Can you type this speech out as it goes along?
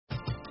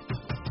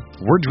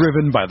We're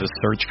driven by the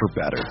search for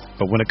better.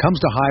 But when it comes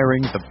to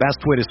hiring, the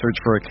best way to search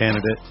for a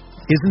candidate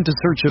isn't to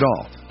search at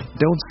all.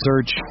 Don't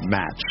search,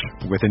 match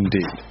with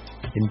Indeed.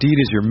 Indeed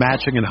is your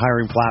matching and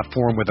hiring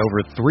platform with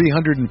over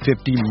 350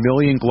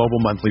 million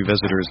global monthly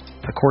visitors,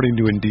 according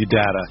to Indeed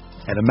data,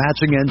 and a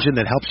matching engine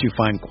that helps you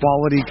find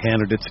quality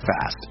candidates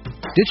fast.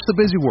 Ditch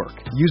the busy work.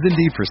 Use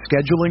Indeed for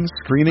scheduling,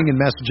 screening, and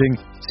messaging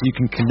so you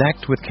can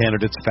connect with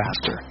candidates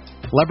faster.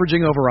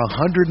 Leveraging over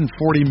 140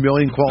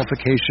 million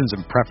qualifications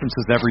and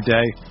preferences every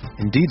day,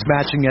 Indeed's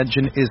matching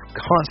engine is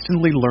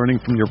constantly learning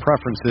from your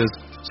preferences,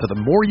 so the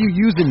more you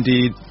use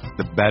Indeed,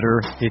 the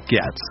better it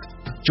gets.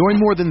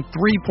 Join more than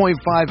 3.5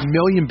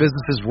 million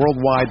businesses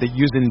worldwide that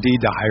use Indeed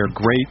to hire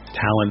great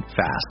talent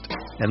fast.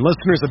 And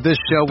listeners of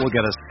this show will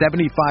get a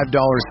 $75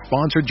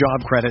 sponsored job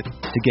credit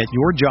to get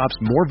your jobs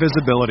more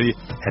visibility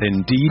at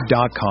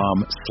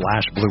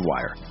Indeed.com/Blue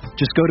Wire.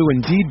 Just go to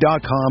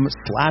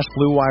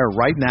Indeed.com/Blue Wire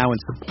right now and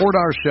support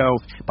our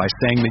show by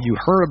saying that you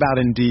heard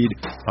about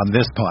Indeed on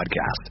this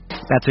podcast.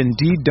 That's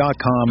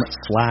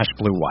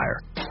Indeed.com/Blue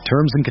Wire.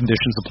 Terms and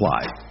conditions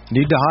apply.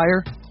 Need to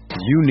hire?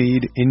 You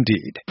need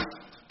Indeed.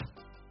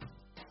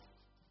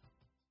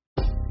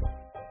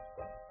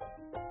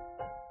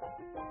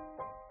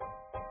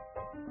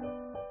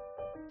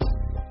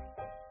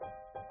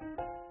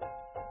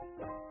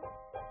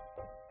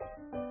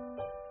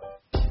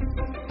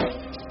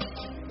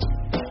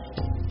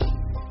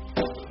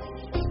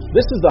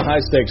 This is the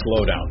High Stakes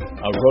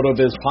Lowdown, a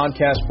RotoViz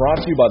podcast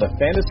brought to you by the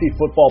Fantasy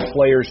Football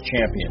Players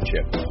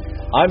Championship.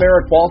 I'm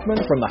Eric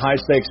Balkman from the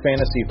High Stakes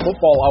Fantasy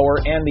Football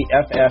Hour and the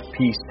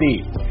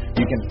FFPC.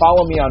 You can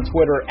follow me on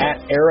Twitter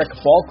at Eric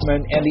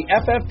Balkman and the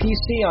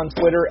FFPC on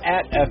Twitter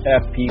at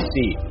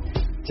FFPC.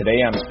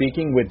 Today I'm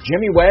speaking with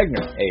Jimmy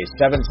Wagner, a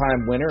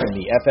 7-time winner in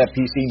the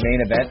FFPC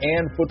main event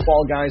and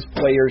Football Guys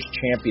Players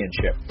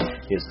Championship.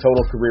 His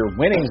total career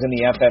winnings in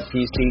the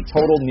FFPC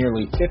totaled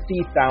nearly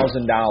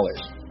 $50,000.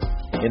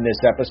 In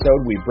this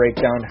episode, we break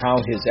down how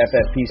his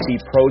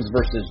FFPC Pros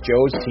vs.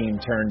 Joes team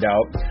turned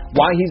out,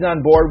 why he's on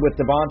board with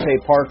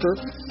Devontae Parker,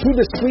 who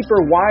the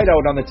sleeper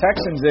wideout on the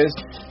Texans is,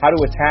 how to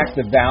attack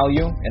the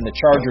value and the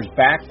Chargers'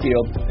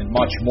 backfield, and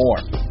much more.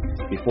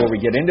 Before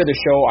we get into the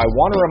show, I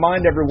want to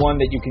remind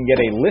everyone that you can get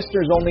a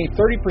listeners-only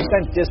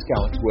 30%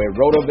 discount to a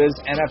RotoViz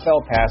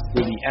NFL Pass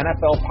through the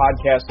NFL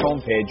Podcast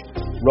homepage,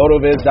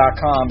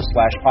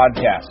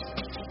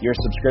 rotoviz.com/podcast. Your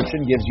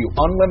subscription gives you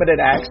unlimited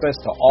access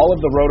to all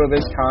of the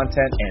RotoViz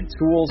content and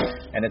tools,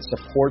 and it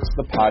supports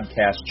the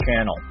podcast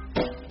channel.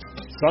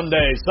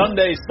 Sundays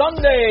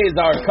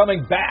are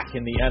coming back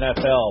in the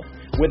NFL.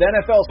 With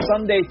NFL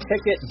Sunday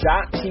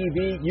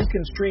Ticket.tv, you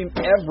can stream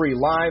every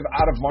live,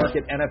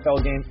 out-of-market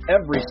NFL game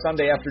every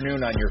Sunday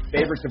afternoon on your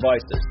favorite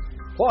devices.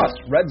 Plus,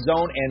 Red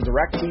Zone and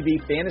DirecTV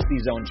Fantasy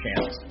Zone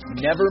channels.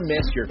 Never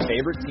miss your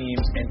favorite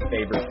teams and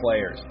favorite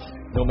players.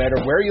 No matter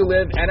where you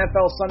live,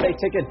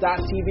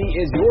 NFLSundayTicket.tv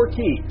is your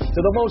key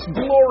to the most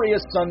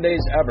glorious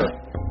Sundays ever.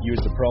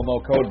 Use the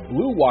promo code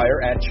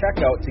BLUEWIRE at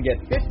checkout to get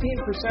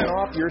 15%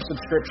 off your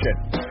subscription.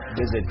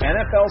 Visit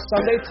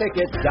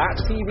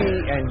NFLSundayTicket.tv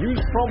and use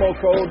promo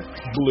code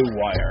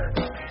BLUEWIRE.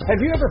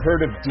 Have you ever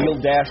heard of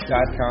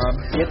DealDash.com?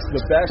 It's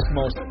the best,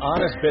 most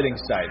honest bidding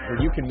site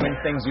where you can win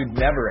things you'd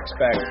never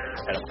expect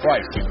at a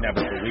price you'd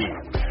never believe.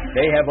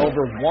 They have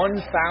over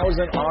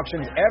 1,000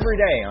 auctions every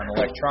day on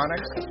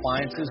electronics,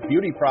 appliances,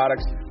 beauty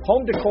products,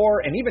 home decor,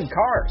 and even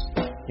cars.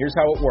 Here's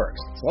how it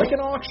works. It's like an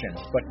auction,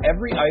 but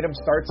every item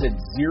starts at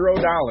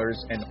 $0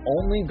 and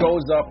only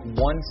goes up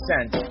 1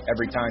 cent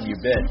every time you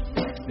bid.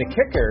 The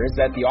kicker is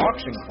that the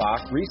auction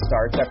clock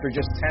restarts after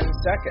just 10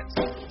 seconds.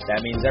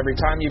 That means every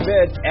time you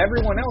bid,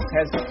 everyone else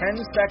has 10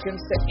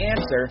 seconds to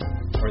answer,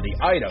 or the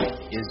item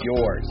is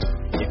yours.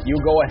 If you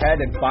go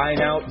ahead and buy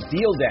now,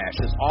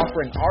 DealDash is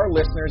offering our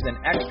listeners an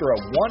extra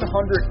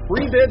 100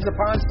 free bids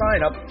upon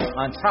sign-up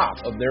on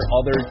top of their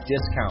other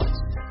discounts.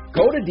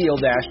 Go to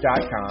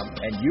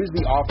DealDash.com and use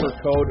the offer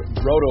code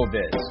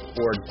RotoViz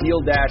or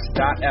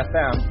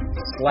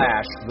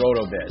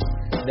DealDash.fm/RotoViz.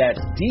 That's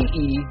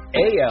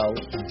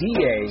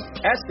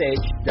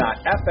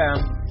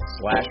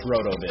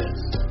DealDash.fm/RotoViz.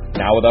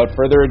 Now, without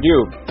further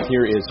ado,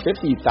 here is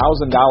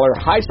 $50,000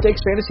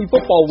 high-stakes fantasy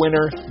football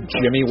winner,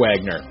 Jimmy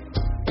Wagner.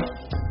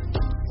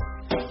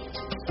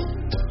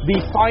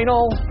 The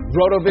final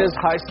RotoViz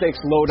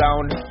high-stakes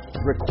lowdown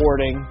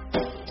recording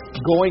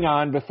going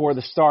on before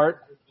the start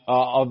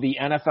of the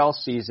NFL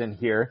season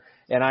here,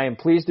 and I am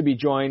pleased to be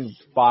joined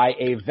by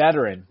a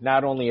veteran,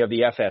 not only of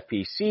the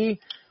FFPC,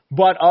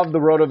 but of the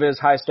RotoViz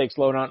High Stakes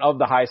Lowdown, of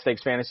the High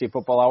Stakes Fantasy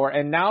Football Hour,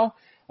 and now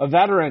a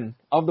veteran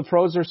of the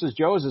Pros vs.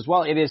 Joes as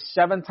well. It is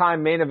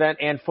 7-time main event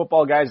and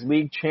Football Guys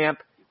League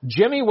champ,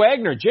 Jimmy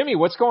Wagner. Jimmy,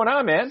 what's going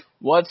on, man?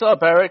 What's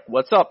up, Eric?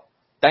 What's up?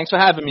 Thanks for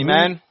having me,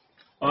 man.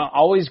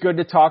 Always good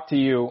to talk to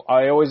you.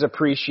 I always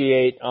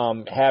appreciate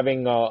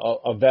having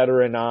a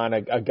veteran on,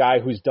 a guy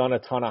who's done a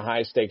ton of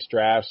high-stakes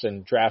drafts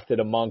and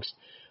drafted amongst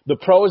the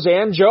Pros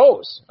and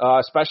Joes,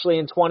 especially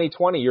in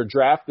 2020. Your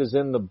draft is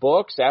in the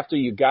books. After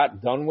you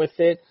got done with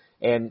it,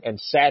 and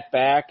sat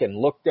back and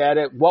looked at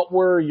it, what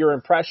were your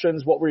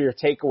impressions? What were your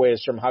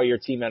takeaways from how your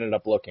team ended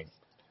up looking?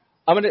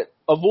 Of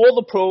all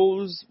the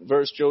pros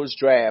versus Joe's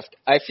draft,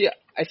 I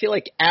feel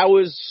like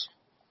ours,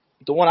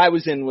 the one I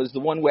was in, was the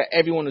one where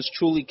everyone was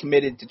truly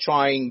committed to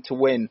trying to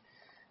win.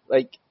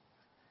 Like,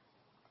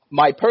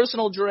 my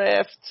personal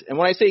draft, and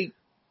when I say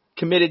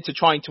committed to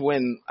trying to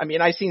win, I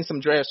mean, I've seen some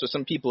drafts where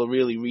some people are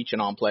really reaching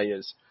on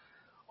players.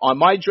 On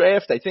my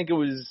draft, I think it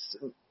was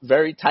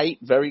very tight,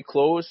 very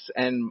close,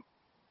 and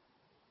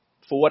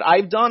for what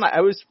I've done,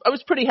 I was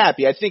pretty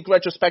happy. I think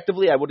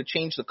retrospectively I would have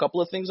changed a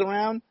couple of things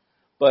around,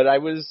 but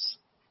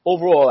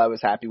overall I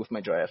was happy with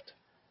my draft.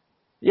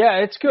 Yeah,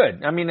 it's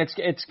good. I mean,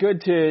 it's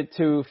good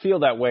to feel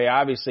that way.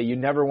 Obviously, you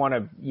never want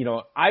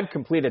to, I've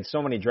completed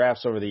so many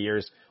drafts over the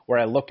years where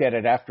I look at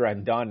it after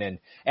I'm done.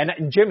 And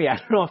Jimmy, I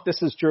don't know if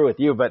this is true with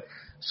you, but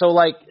so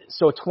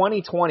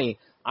 2020,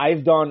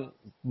 I've done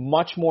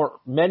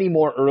many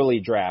more early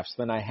drafts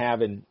than I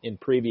have in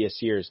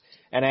previous years.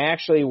 And I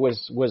actually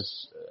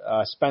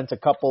spent a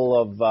couple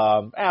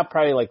of,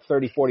 probably like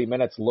 30, 40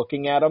 minutes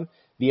looking at them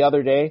the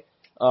other day.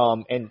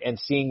 And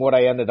seeing what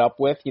I ended up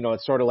with,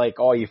 it's sort of like,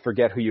 you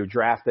forget who you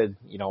drafted,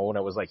 when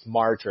it was like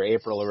March or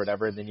April or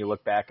whatever, and then you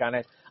look back on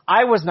it.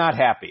 I was not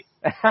happy.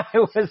 I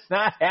was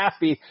not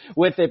happy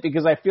with it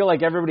because I feel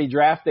like everybody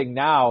drafting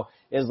now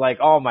is like,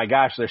 oh my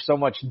gosh, there's so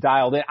much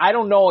dialed in. I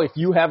don't know if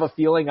you have a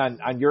feeling on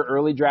your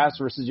early drafts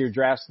versus your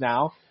drafts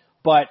now,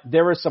 but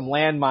there were some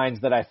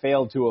landmines that I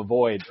failed to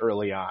avoid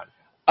early on.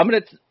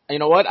 You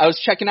know what? I was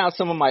checking out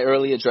some of my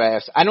earlier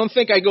drafts. I don't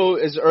think I go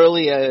as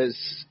early as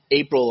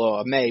April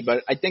or May,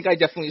 but I think I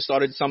definitely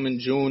started some in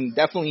June,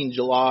 definitely in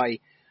July.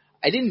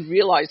 I didn't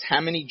realize how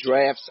many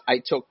drafts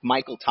I took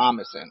Michael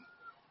Thomas in.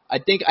 I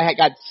think I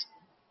got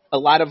a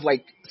lot of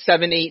like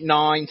 7, 8,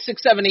 9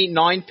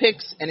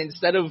 picks, and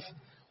instead of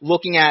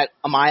looking at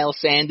a Miles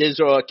Sanders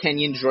or a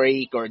Kenyon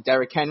Drake or a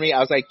Derrick Henry, I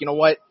was like, you know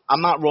what?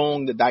 I'm not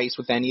rolling the dice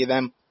with any of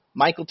them.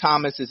 Michael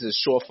Thomas is as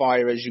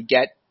surefire as you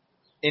get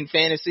in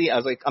fantasy. I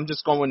was like, I'm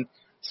just going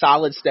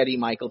solid, steady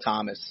Michael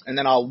Thomas, and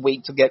then I'll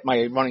wait to get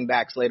my running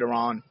backs later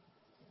on.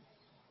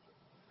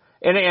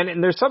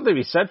 And there's something to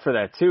be said for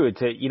that too.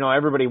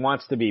 Everybody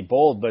wants to be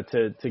bold, but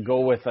to go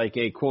with like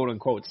a quote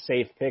unquote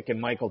safe pick in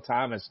Michael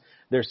Thomas,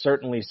 there's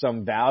certainly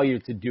some value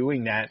to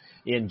doing that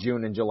in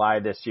June and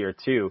July this year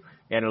too.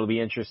 And it'll be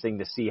interesting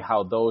to see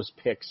how those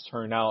picks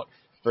turn out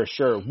for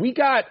sure. We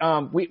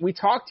got, we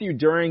talked to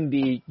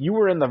you you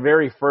were in the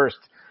very first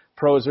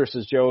Pros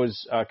versus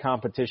Joes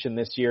competition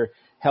this year,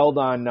 held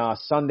on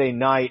Sunday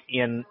night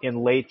in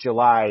late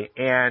July.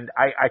 And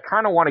I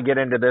kind of want to get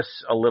into this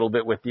a little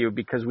bit with you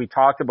because we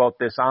talked about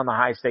this on the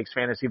High Stakes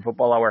Fantasy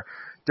Football Hour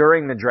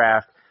during the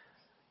draft.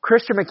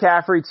 Christian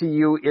McCaffrey to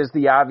you is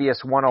the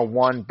obvious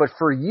 101, but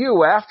for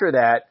you after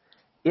that,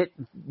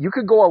 you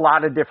could go a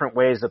lot of different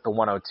ways at the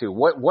 102.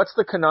 What's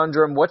the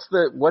conundrum? What's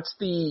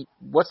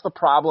the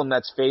problem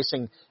that's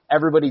facing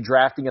everybody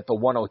drafting at the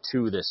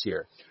 102 this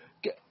year?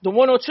 The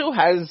 102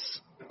 has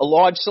a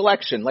large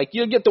selection. Like,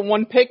 you get the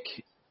one pick,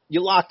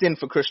 you're locked in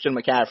for Christian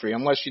McCaffrey,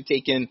 unless you're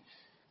taking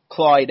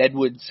Clyde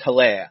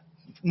Edwards-Helaire.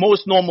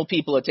 Most normal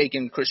people are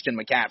taking Christian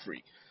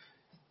McCaffrey.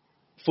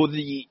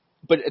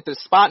 But at the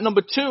spot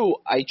number 2,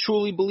 I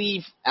truly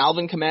believe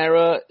Alvin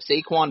Kamara,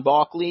 Saquon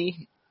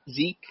Barkley,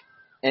 Zeke,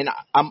 and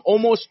I'm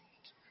almost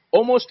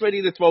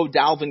ready to throw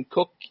Dalvin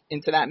Cook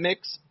into that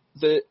mix.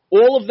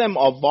 All of them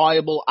are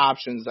viable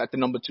options at the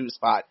number 2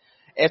 spot.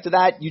 After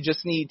that, you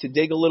just need to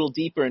dig a little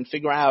deeper and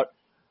figure out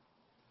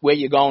where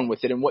you're going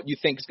with it and what you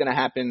think is going to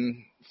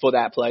happen for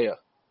that player.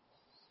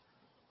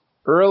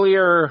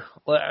 Earlier,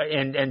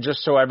 and just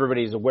so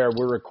everybody's aware,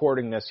 we're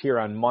recording this here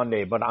on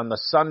Monday, but on the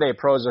Sunday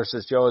Pros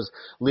versus Joes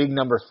League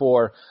number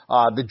 4,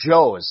 the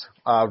Joes,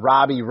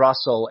 Robbie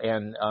Russell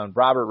and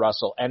Robert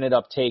Russell ended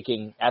up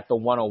taking at the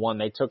 101.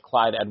 They took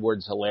Clyde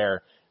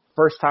Edwards-Helaire.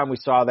 First time we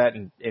saw that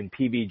in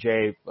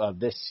PBJ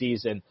this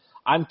season.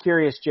 I'm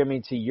curious,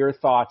 Jimmy, to your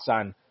thoughts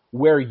on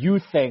where you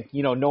think,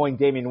 knowing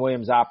Damian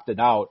Williams opted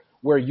out,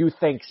 where you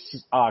think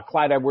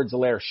Clyde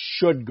Edwards-Helaire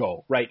should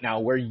go right now,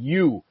 where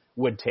you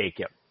would take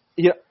him.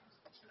 Yeah.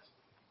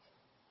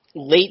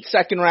 Late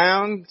second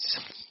round.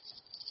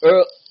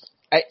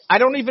 I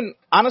don't even,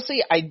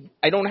 honestly,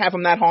 I don't have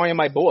him that high on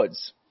my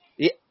boards.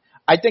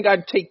 I think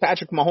I'd take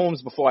Patrick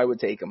Mahomes before I would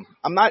take him.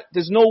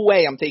 There's no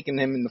way I'm taking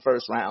him in the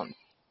first round.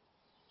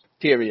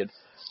 Period.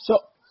 So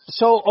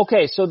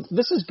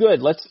this is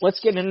good. Let's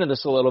get into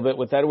this a little bit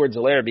with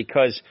Edwards-Helaire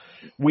because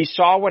we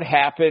saw what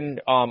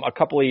happened a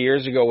couple of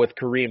years ago with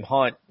Kareem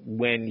Hunt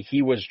when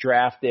he was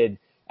drafted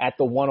at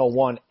the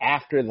 101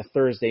 after the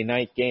Thursday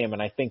night game,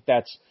 and I think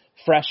that's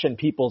fresh in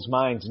people's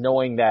minds,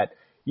 knowing that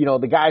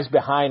the guys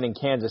behind in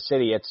Kansas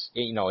City,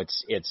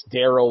 it's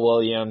Darrell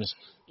Williams,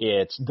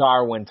 it's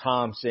Darwin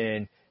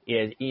Thompson,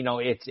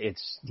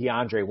 it's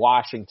DeAndre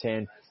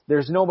Washington.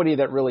 There's nobody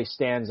that really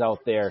stands out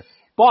there.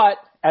 But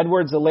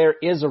Edwards-Helaire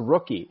is a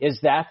rookie. Is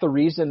that the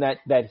reason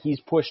that he's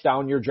pushed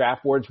down your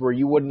draft boards where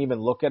you wouldn't even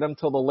look at him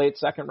till the late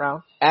second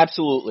round?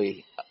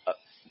 Absolutely.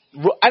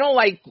 I don't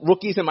like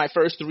rookies in my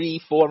first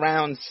 3-4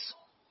 rounds.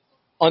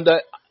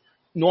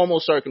 normal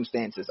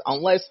circumstances.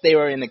 Unless they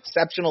are an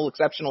exceptional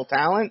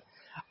talent,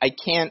 I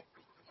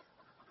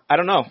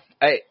don't know.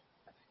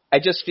 I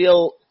just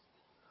feel,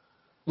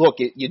 look,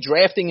 you're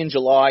drafting in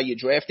July, you're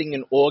drafting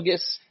in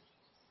August.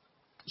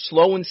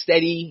 Slow and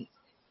steady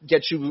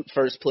gets you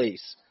first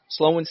place.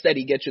 Slow and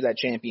steady gets you that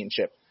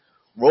championship.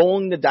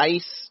 Rolling the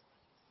dice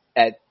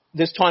at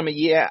this time of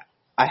year,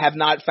 I have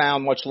not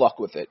found much luck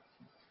with it.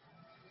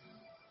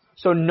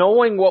 So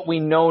knowing what we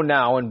know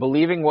now and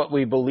believing what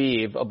we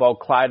believe about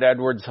Clyde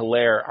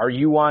Edwards-Helaire, are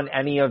you on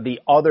any of the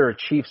other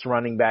Chiefs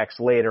running backs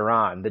later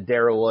on, the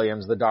Darrell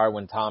Williams, the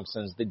Darwin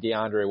Thompsons, the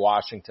DeAndre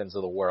Washingtons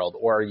of the world,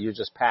 or are you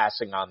just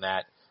passing on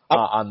that,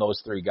 on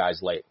those three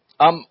guys late?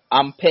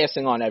 I'm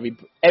passing on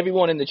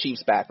everyone in the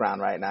Chiefs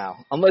background right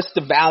now. Unless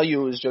the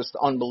value is just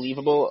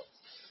unbelievable,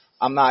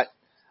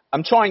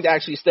 I'm trying to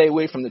actually stay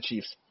away from the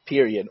Chiefs,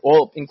 period,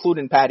 all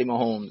including Patty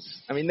Mahomes.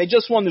 I mean, they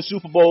just won the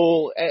Super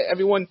Bowl.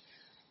 Everyone,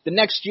 the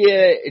next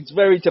year, it's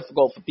very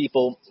difficult for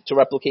people to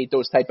replicate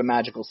those type of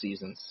magical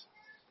seasons.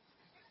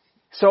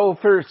 So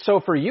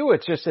for you,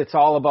 it's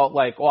all about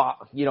like, well,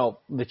 you know,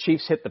 the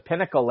Chiefs hit the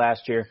pinnacle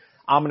last year.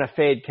 I'm going to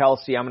fade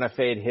Kelsey. I'm going to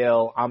fade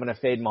Hill. I'm going to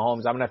fade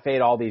Mahomes. I'm going to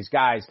fade all these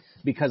guys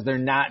because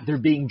they're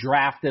being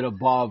drafted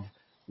above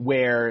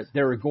where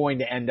they're going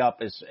to end up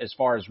as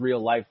far as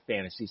real life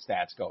fantasy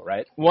stats go,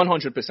 right?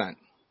 100%.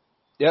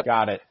 Yep.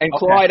 Got it. And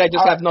Clyde, I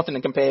just have nothing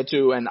to compare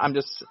to, and I'm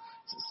just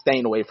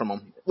staying away from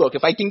him. Look,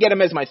 if I can get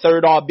him as my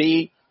third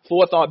RB,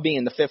 fourth RB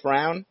in the fifth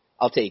round,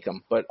 I'll take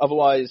him. But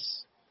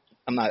otherwise,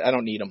 I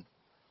don't need him.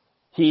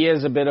 He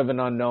is a bit of an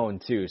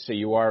unknown too, so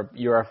you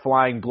are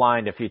flying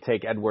blind if you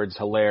take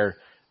Edwards-Helaire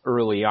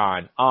early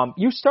on.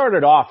 You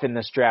started off in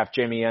this draft,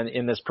 Jimmy,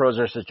 in this Pros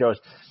versus Joes,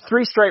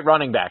 3 straight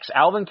running backs: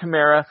 Alvin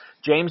Kamara,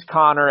 James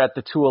Conner at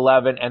the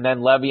 211, and then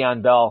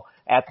Le'Veon Bell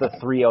at the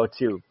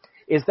 302.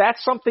 Is that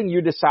something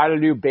you decided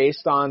to do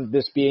based on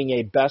this being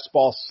a best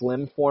ball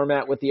slim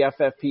format with the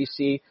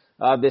FFPC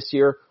this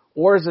year?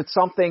 Or is it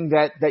something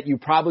that you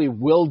probably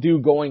will do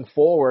going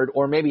forward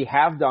or maybe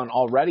have done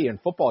already in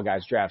Football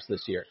Guys drafts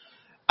this year?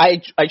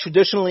 I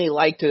traditionally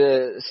like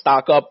to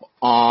stock up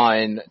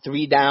on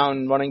 3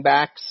 down running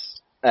backs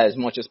as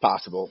much as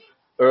possible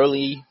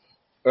early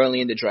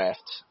in the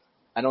draft.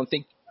 I don't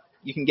think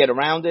you can get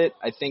around it.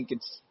 I think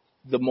it's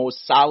the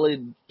most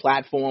solid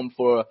platform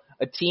for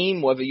a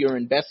team, whether you're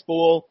in best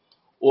ball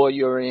or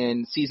you're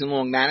in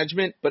season-long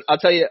management. But I'll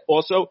tell you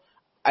also,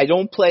 I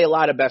don't play a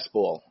lot of best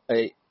ball.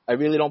 I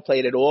really don't play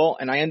it at all,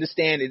 and I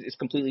understand it's a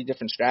completely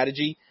different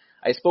strategy.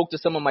 I spoke to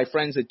some of my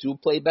friends that do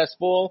play best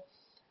ball,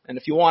 and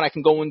if you want, I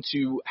can go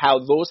into how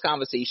those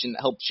conversations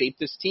helped shape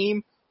this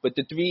team. But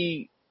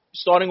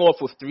starting off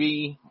with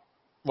 3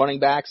 running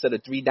backs that are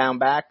 3 down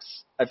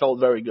backs, I felt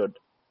very good.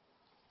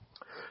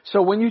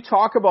 So when you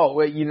talk about,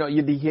 you know,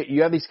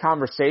 you have these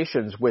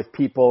conversations with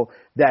people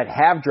that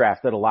have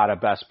drafted a lot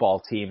of best ball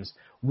teams.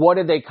 What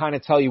did they kind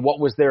of tell you? What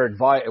was their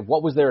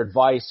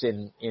advice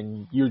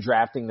in you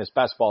drafting this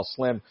best ball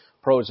slim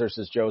Pros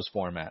versus Joes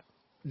format?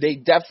 They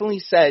definitely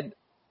said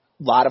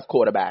a lot of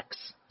quarterbacks.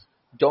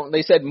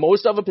 They said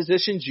most other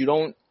positions you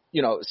don't,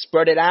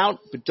 spread it out,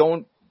 but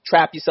don't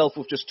trap yourself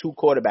with just 2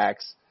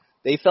 quarterbacks.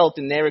 They felt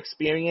in their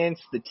experience,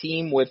 the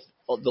team with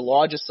the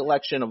largest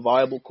selection of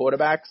viable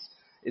quarterbacks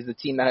is the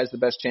team that has the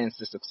best chance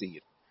to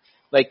succeed.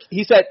 Like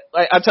he said,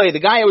 I'll tell you, the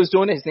guy I was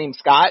doing, his name's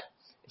Scott.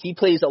 He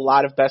plays a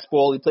lot of best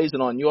ball. He plays it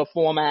on your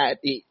format.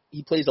 He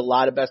plays a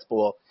lot of best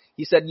ball.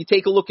 He said, you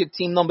take a look at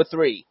team number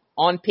 3.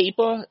 On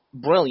paper,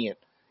 brilliant.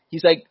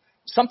 He's like,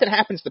 something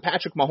happens to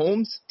Patrick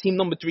Mahomes, team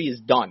number 3 is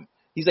done.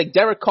 He's like,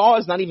 Derek Carr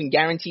is not even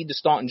guaranteed the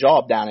starting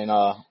job down in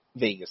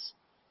Vegas.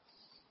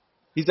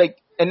 He's like,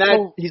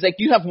 he's like,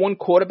 you have 1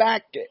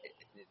 quarterback,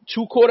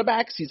 2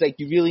 quarterbacks. He's like,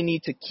 you really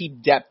need to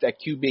keep depth at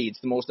QB.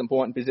 It's the most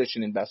important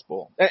position in best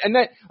ball. And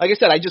that, like I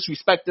said, I just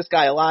respect this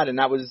guy a lot, and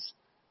that was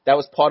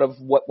part of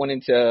what went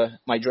into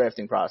my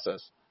drafting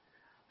process.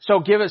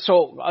 So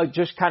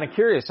just kind of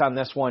curious on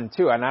this one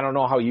too, and I don't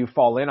know how you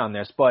fall in on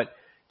this, but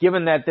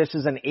given that this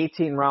is an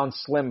 18-round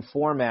slim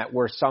format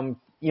where some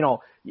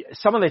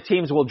of the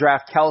teams will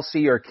draft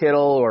Kelsey or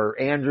Kittle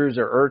or Andrews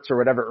or Ertz or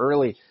whatever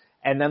early,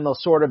 and then they'll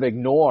sort of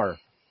ignore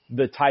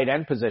the tight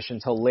end position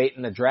till late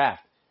in the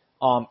draft.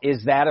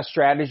 Is that a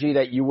strategy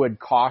that you would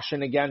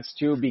caution against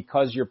too,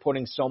 because you're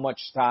putting so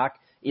much stock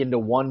into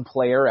one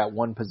player at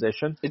one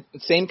position?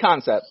 Same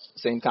concept.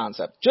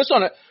 Just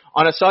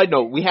on a side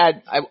note, we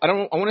had, I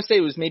want to say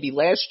it was maybe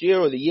last year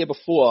or the year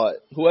before,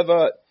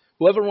 whoever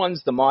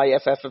runs the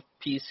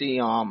MyFFPC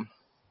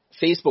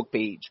Facebook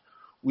page,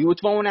 we were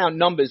throwing out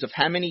numbers of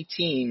how many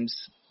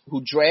teams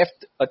who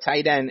draft a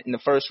tight end in the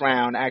first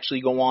round actually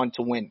go on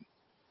to win.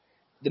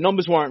 The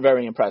numbers weren't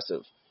very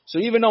impressive. So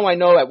even though I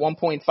know at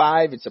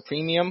 1.5 it's a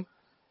premium,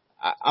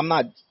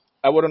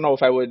 I wouldn't know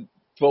if I would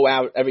throw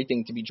out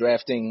everything to be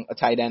drafting a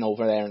tight end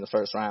over there in the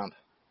first round.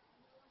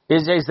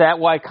 Is that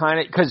why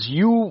because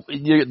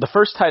the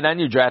first tight end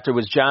you drafted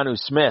was Jonnu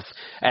Smith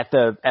at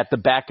the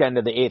back end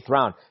of the 8th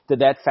round. Did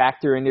that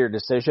factor into your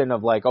decision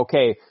of like,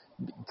 okay,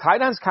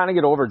 tight ends kind of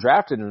get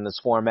overdrafted in this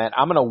format.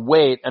 I'm going to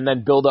wait and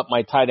then build up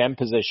my tight end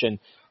position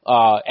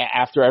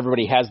after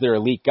everybody has their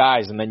elite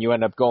guys, and then you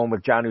end up going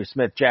with Jonnu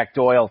Smith, Jack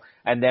Doyle,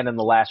 and then in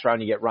the last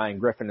round you get Ryan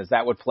Griffin. Is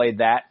that what played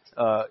that?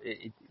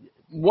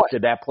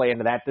 Did that play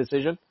into that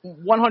decision?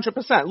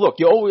 100%. Look,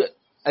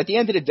 at the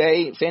end of the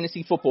day,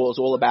 fantasy football is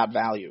all about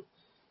value.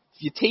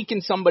 If you're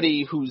taking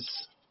somebody who's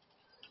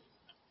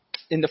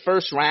in the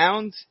first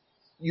round,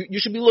 you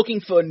should be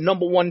looking for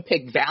number one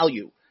pick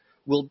value.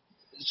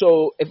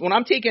 So when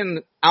I'm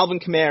taking Alvin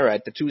Kamara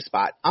at the 2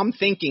 spot, I'm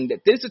thinking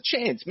that there's a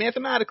chance,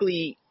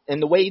 mathematically,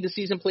 and the way the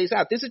season plays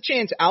out, there's a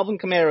chance Alvin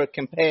Kamara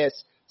can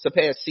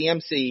surpass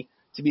CMC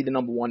to be the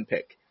number 1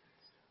 pick.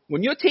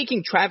 When you're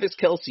taking Travis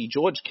Kelce,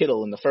 George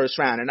Kittle in the first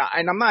round,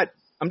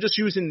 I'm just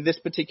using this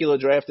particular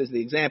draft as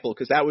the example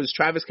because that was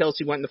Travis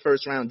Kelce went in the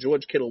first round,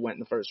 George Kittle went in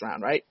the first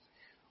round, right?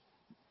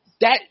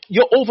 That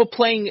you're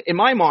overplaying, in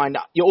my mind,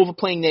 you're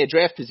overplaying their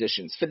draft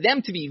positions. For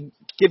them to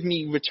give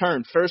me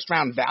return first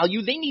round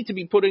value, they need to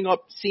be putting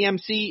up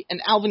CMC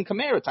and Alvin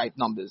Kamara type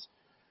numbers.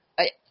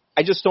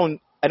 I just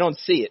don't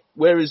see it.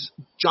 Whereas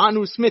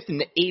Jonnu Smith in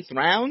the 8th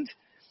round,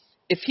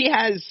 if he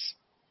has,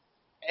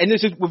 and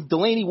with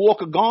Delaney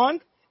Walker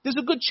gone, there's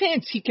a good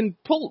chance he can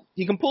pull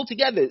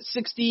together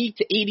 60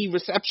 to 80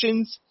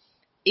 receptions,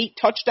 8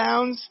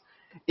 touchdowns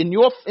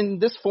in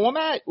this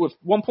format with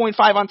 1.5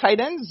 on tight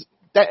ends.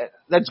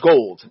 That's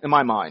gold in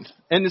my mind.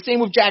 And the same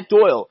with Jack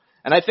Doyle.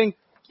 And I think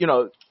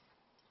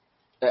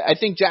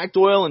Jack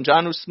Doyle and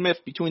Jonnu Smith,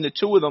 between the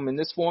two of them in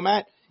this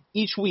format,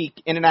 each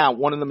week, in and out,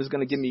 one of them is going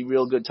to give me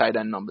real good tight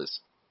end numbers.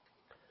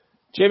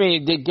 Jimmy,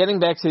 getting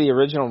back to the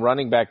original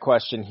running back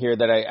question here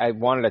that I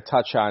wanted to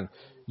touch on,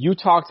 you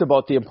talked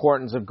about the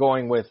importance of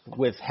going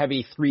with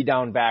heavy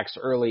 3-down backs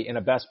early in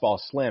a best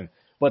ball slim.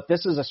 But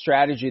this is a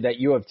strategy that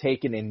you have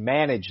taken in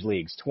managed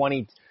leagues,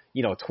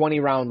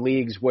 20-round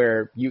leagues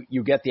where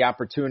you get the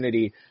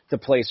opportunity to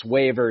place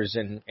waivers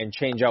and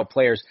change out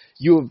players.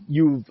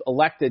 You've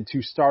elected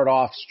to start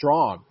off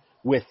strong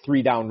with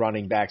 3-down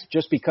running backs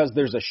just because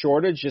there's a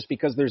shortage, just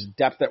because there's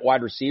depth at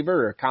wide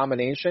receiver or a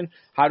combination.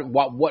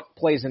 What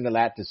plays into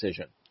that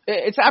decision?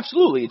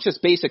 It's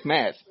just basic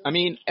math. I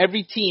mean,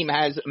 every team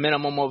has a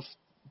minimum of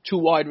 2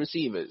 wide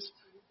receivers.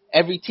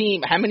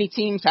 How many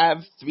teams have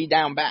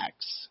 3-down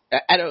backs?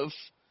 Out of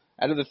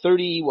the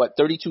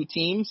 32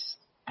 teams,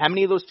 how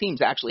many of those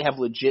teams actually have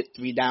legit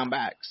 3-down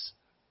backs?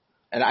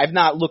 And I've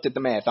not looked at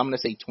the math. I'm going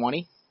to say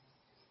 20.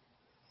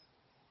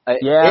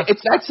 Yeah.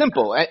 It's that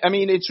simple. I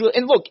mean, it's real.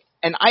 And look,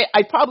 and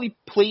I probably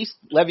placed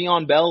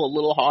Le'Veon Bell a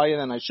little higher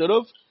than I should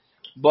have,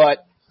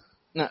 but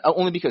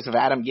only because of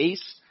Adam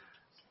Gase.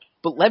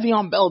 But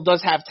Le'Veon Bell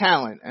does have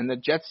talent, and the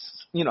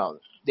Jets,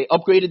 they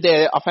upgraded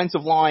their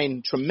offensive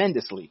line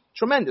tremendously.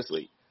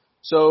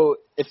 So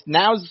if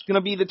now's going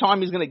to be the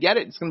time he's going to get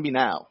it, it's going to be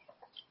now.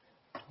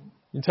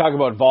 You talk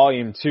about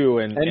volume too,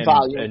 and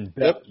volume.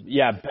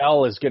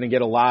 Bell is going to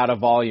get a lot of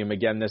volume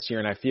again this year,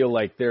 and I feel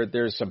like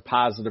there's some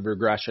positive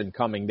regression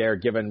coming there,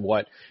 given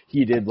what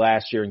he did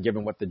last year and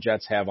given what the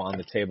Jets have on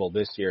the table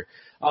this year.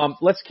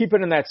 Let's keep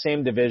it in that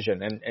same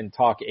division and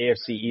talk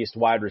AFC East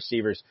wide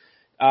receivers.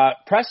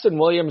 Preston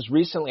Williams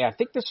recently, I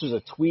think this was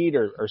a tweet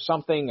or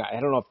something. I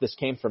don't know if this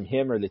came from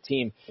him or the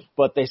team,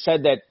 but they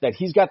said that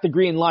he's got the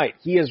green light.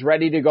 He is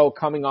ready to go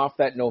coming off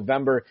that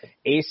November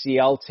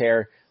ACL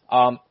tear.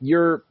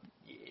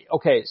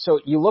 Okay, so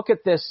you look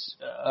at this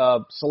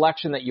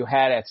selection that you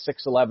had at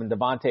 6'11",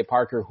 Devontae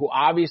Parker, who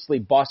obviously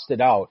busted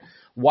out.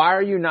 Why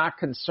are you not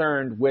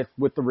concerned with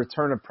the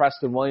return of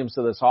Preston Williams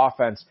to this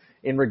offense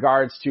in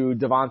regards to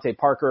Devontae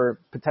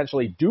Parker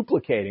potentially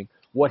duplicating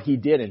what he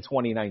did in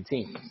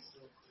 2019?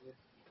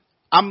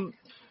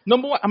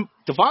 Number one,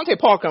 Devontae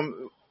Parker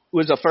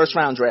was a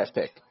first-round draft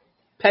pick.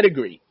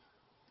 Pedigree.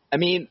 I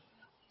mean,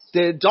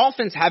 the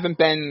Dolphins haven't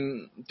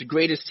been the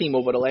greatest team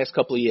over the last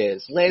couple of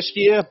years. Last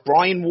year,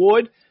 Brian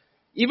Ward,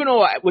 even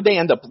though would they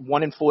end up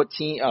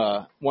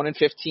 1-14,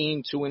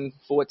 1-15,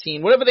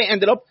 2-14, whatever they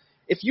ended up.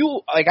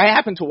 I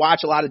happen to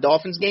watch a lot of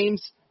Dolphins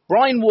games.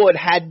 Brian Ward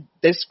had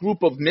this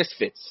group of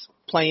misfits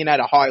playing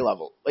at a high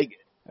level.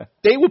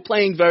 They were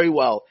playing very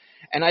well.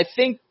 And I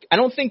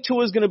don't think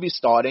Tua's going to be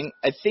starting.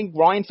 I think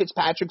Ryan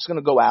Fitzpatrick's going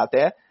to go out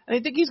there, and I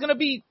think he's going to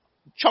be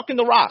chucking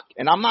the rock.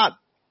 And I'm not.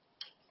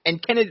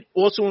 And can it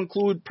also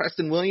include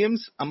Preston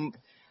Williams? I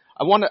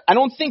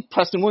don't think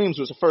Preston Williams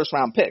was a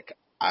first-round pick.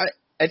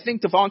 I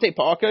think Devontae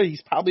Parker,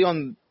 he's probably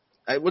on.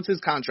 What's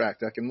his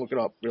contract? I can look it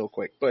up real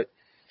quick. But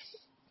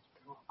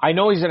I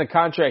know he's in a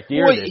contract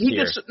year this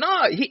year.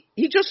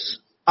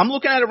 I'm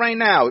looking at it right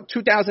now.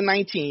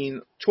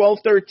 2019,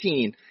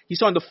 12-13. He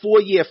signed a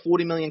 4-year,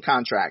 $40 million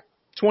contract.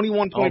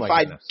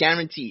 21.5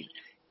 guaranteed.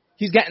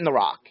 He's getting the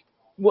rock.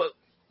 Well,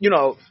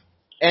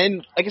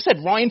 and like I said,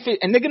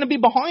 and they're going to be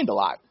behind a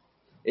lot.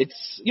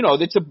 It's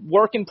a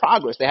work in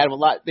progress. They got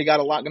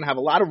going to have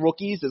a lot of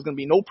rookies. There's going to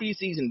be no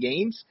preseason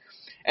games.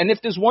 And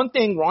if there's one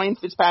thing Ryan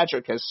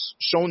Fitzpatrick has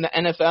shown the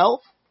NFL,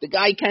 the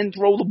guy can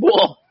throw the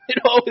ball.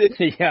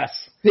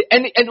 Yes.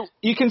 And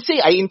you can see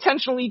I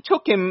intentionally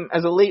took him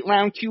as a late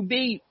round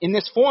QB in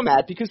this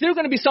format because there are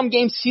going to be some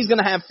games he's going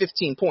to have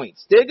 15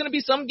 points. There are going to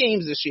be some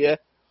games this year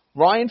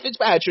Ryan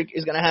Fitzpatrick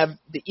is going to have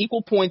the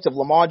equal points of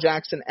Lamar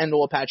Jackson and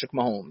or Patrick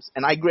Mahomes,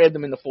 and I grabbed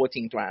him in the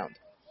 14th round.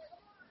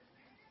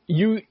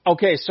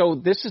 Okay, so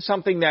this is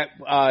something that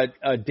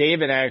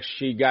David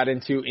actually got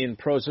into in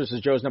Pros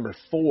vs. Joe's number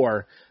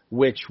 4,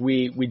 which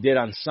we did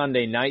on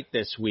Sunday night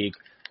this week.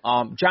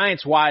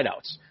 Giants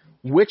wideouts.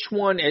 Which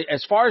one,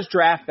 as far as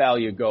draft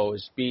value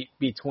goes,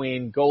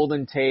 between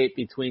Golden Tate,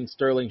 between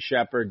Sterling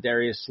Shepard,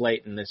 Darius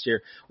Slayton this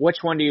year, which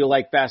one do you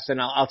like best?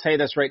 And I'll tell you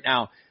this right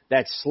now,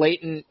 that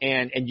Slayton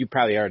and you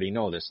probably already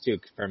know this too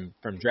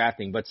from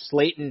drafting, but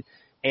Slayton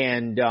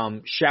and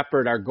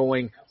Shepard are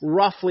going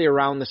roughly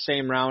around the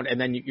same round, and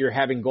then you're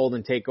having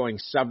Golden Tate going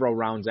several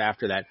rounds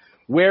after that.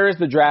 Where is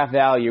the draft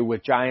value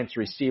with Giants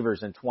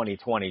receivers in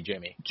 2020,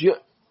 Jimmy?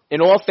 In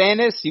all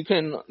fairness,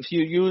 if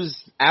you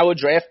use our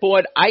draft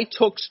board, I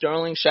took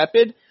Sterling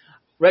Shepard.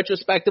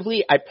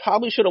 Retrospectively, I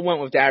probably should have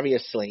went with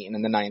Darius Slayton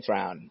in the 9th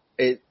round.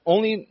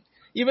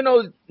 Even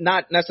though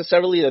not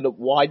necessarily the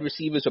wide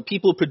receivers or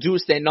people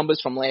produced their numbers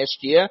from last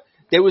year,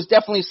 there was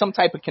definitely some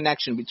type of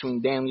connection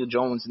between Daniel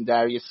Jones and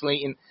Darius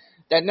Slayton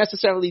that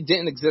necessarily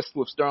didn't exist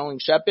with Sterling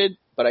Shepard,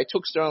 but I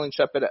took Sterling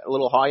Shepard a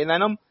little higher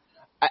than him.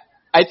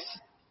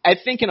 I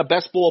think in a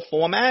best ball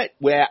format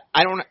where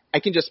I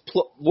can just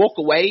walk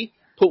away,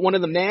 put one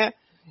of them there.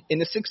 In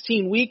the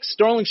 16 weeks,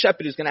 Sterling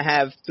Shepard is going to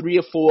have 3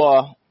 or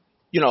 4,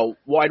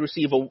 wide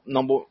receiver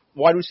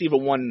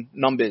 1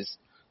 numbers,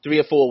 3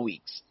 or 4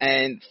 weeks.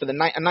 And for a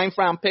 9th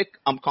round pick,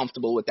 I'm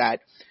comfortable with that.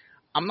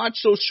 I'm not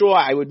so sure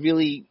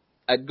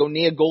I'd go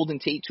near Golden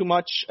Tate too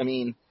much. I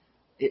mean,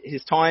 I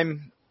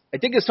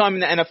think his time in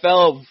the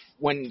NFL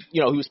when,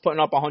 he was putting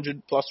up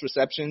 100 plus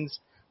receptions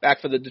back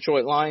for the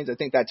Detroit Lions, I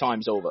think that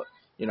time's over.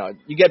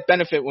 You get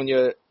benefit when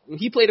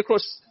he played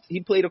across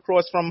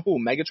from who?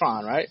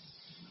 Megatron, right?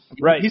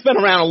 Right. He's been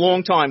around a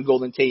long time,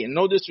 Golden Tate, and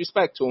no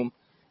disrespect to him.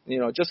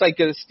 Just like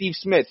Steve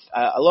Smith.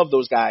 I love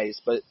those guys,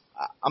 but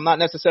I'm not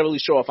necessarily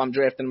sure if I'm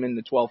drafting him in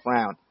the 12th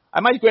round. I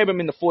might grab him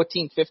in the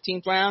 14th,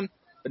 15th round,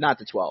 but not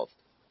the 12th.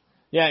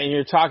 Yeah, and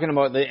you're talking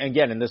about,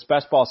 again, in this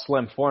best ball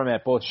slim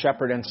format, both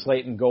Shepard and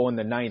Slayton go in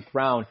the 9th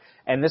round,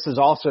 and this is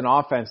also an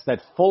offense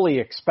that fully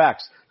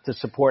expects to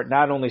support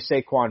not only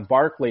Saquon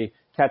Barkley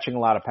catching a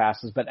lot of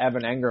passes, but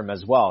Evan Engram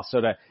as well.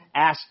 So to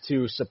ask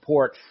to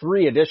support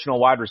 3 additional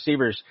wide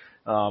receivers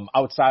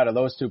outside of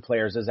those 2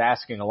 players is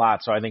asking a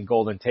lot, so I think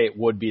Golden Tate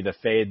would be the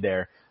fade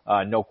there.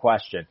 No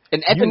question.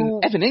 And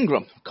Evan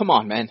Engram, come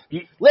on, man.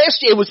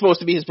 Last year was supposed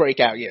to be his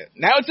breakout year.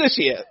 Now it's this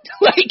year.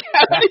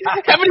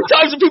 How many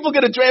times are people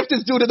going to draft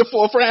this dude in the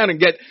 4th round and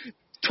get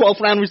 12th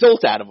round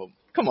results out of him?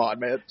 Come on,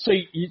 man. So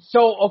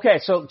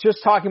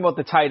just talking about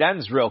the tight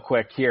ends real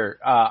quick here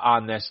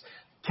on this.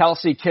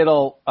 Kelsey,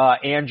 Kittle,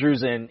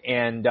 Andrews, and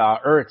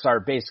Ertz are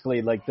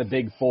basically like the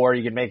big 4.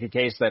 You can make a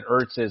case that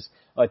Ertz is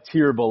a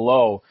tier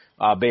below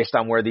based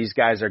on where these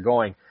guys are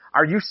going.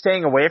 Are you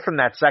staying away from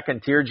that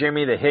second tier,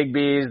 Jimmy, the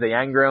Higbees, the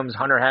Engrams,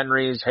 Hunter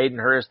Henrys, Hayden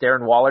Hurst,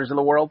 Darren Wallers of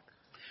the world?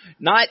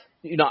 I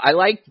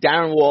like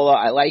Darren Waller.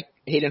 I like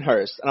Hayden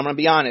Hurst. And I'm going to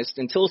be honest,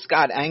 until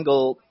Scott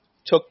Engel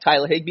took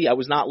Tyler Higbee, I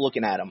was not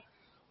looking at him.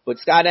 But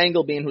Scott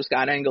Engel, being who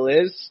Scott Engel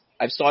is,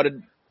 I've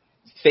started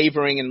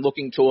favoring and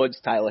looking towards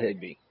Tyler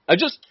Higbee. You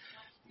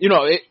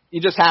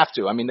just have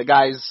to. I mean, the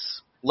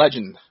guy's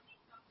legend.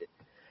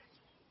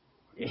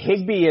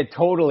 Higbee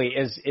totally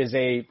is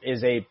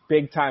a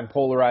big time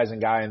polarizing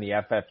guy in the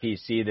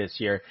FFPC this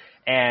year.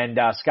 And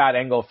Scott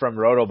Engel from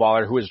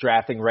Rotoballer, who is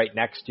drafting right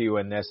next to you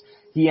in this,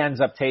 he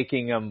ends up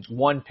taking him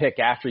 1 pick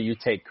after you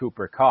take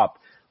Cooper Kupp.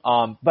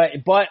 But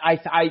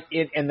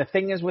the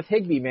thing is with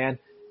Higbee, man,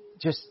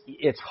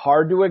 it's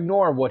hard to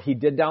ignore what he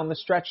did down the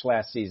stretch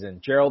last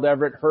season. Gerald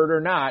Everett, hurt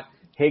or not,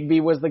 Higbee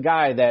was the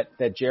guy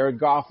that Jared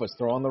Goff was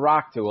throwing the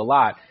rock to a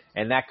lot,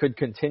 and that could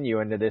continue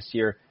into this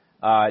year,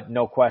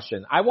 no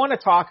question. I want to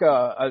talk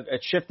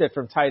shift it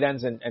from tight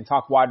ends and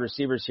talk wide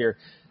receivers here.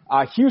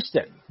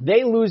 Houston,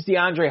 they lose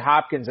DeAndre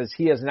Hopkins as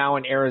he is now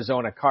an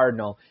Arizona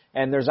Cardinal,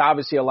 and there's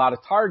obviously a lot of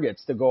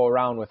targets to go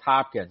around with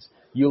Hopkins.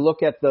 You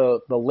look at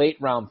the late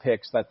round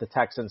picks that the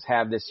Texans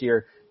have this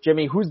year.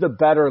 Jimmy, who's the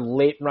better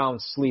late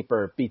round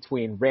sleeper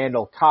between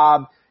Randall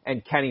Cobb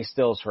and Kenny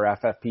Stills for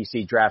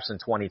FFPC drafts in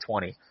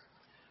 2020?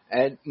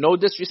 And no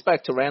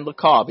disrespect to Randall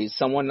Cobb. He's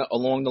someone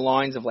along the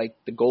lines of like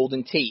the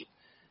Golden Tate.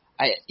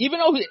 I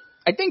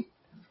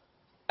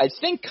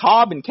think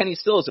Cobb and Kenny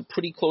Stills are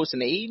pretty close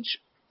in age.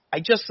 I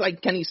just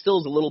like Kenny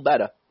Stills a little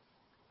better.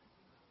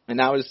 And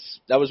that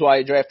was why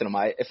I drafted him.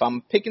 If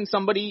I'm picking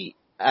somebody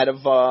out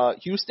of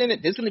Houston,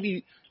 there's going to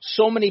be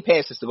so many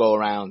passes to go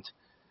around.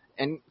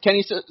 And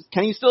Kenny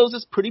Stills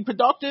is pretty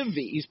productive.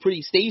 He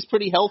stays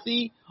pretty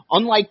healthy.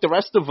 Unlike the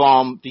rest of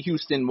the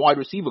Houston wide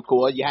receiver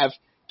core, you have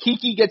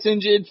Kiki gets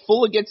injured,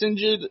 Fuller gets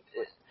injured.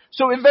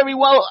 So very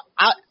well,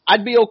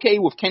 I'd be okay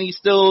with Kenny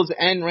Stills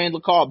and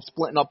Randall Cobb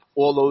splitting up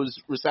all those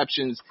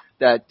receptions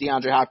that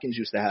DeAndre Hopkins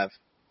used to have.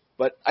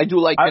 But I do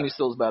like Kenny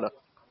Stills better.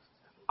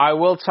 I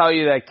will tell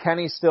you that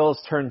Kenny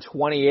Stills turned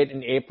 28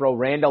 in April.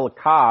 Randall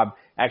Cobb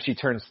actually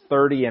turns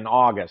 30 in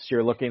August.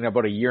 You're looking at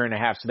about a year and a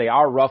half. So they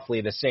are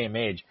roughly the same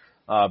age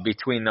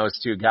between those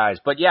two guys.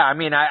 But yeah, I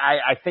mean,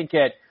 I think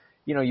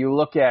you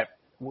look at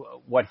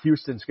what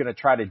Houston's going to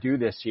try to do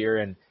this year,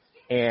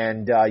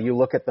 and you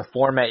look at the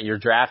format you're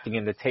drafting,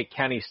 and to take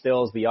Kenny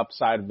Stills, the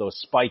upside of those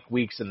spike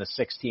weeks in the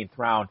 16th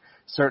round,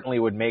 certainly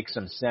would make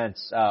some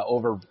sense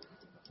over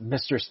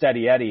Mr.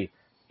 Steady Eddie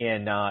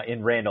in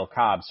Randall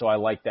Cobb. So I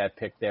like that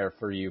pick there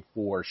for you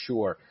for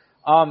sure.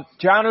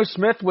 Jonnu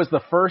Smith was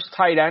the first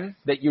tight end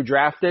that you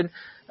drafted.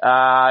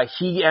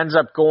 He ends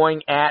up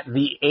going at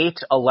the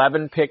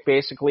 8-11 pick,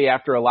 basically,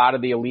 after a lot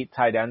of the elite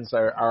tight ends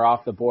are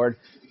off the board.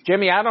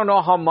 Jimmy, I don't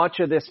know how much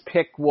of this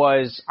pick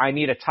was I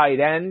need a tight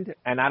end,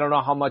 and I don't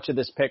know how much of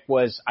this pick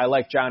was I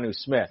like Jonnu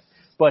Smith.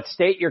 But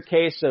state your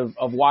case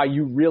of why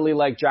you really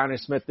like Jonnu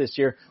Smith this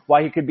year,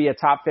 why he could be a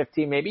top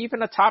 15, maybe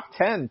even a top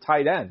 10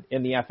 tight end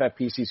in the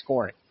FFPC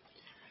scoring.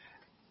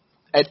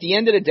 At the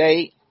end of the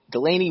day,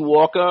 Delanie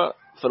Walker,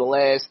 for the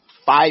last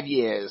 5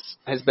 years,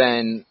 has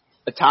been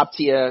a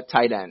top-tier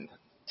tight end.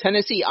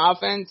 Tennessee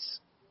offense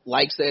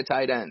likes their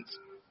tight ends.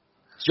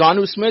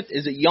 Jonnu Smith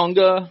is a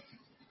younger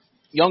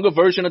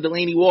version of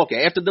Delanie Walker.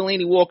 After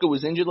Delanie Walker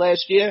was injured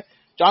last year,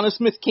 Jonnu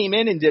Smith came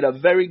in and did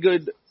an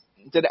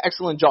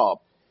excellent job.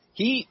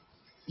 He's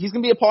going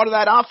to be a part of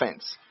that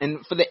offense.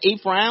 And for the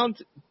 8th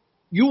round,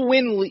 you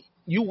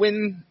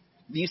win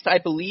these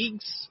type of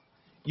leagues.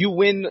 You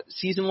win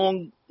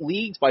season-long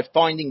leagues by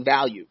finding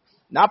value,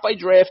 not by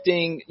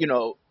drafting,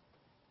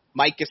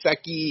 Mike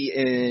Gesicki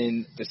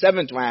in the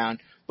 7th round,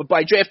 but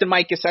by drafting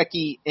Mike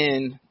Gesicki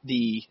in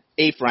the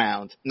 8th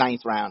round,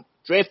 9th round,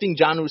 drafting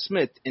Jonnu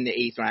Smith in the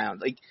 8th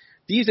round. Like,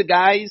 these are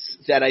guys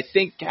that I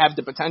think have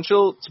the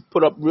potential to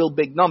put up real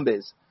big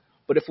numbers.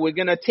 But if we're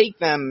going to take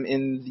them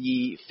in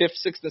the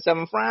 5th, 6th, and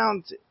 7th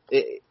round,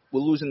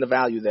 we're losing the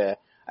value there.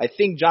 I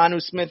think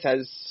Jonnu Smith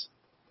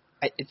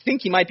I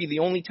think he might be the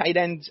only tight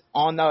end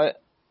on the,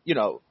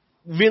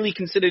 really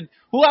considered.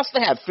 Who else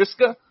they have?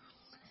 Friska?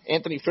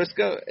 Anthony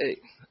Friska?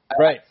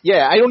 Right.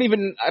 Yeah,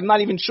 I'm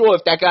not even sure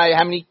if that guy,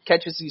 how many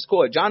catches he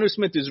scored. Jonnu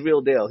Smith is real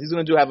deal. He's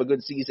going to have a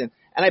good season.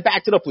 And I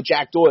backed it up with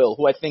Jack Doyle,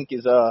 who I think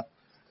is going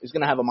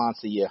to have a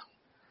monster year.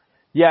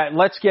 Yeah,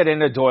 let's get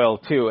into Doyle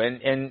too,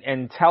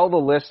 and tell the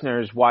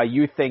listeners why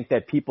you think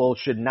that people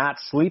should not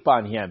sleep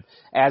on him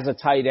as a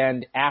tight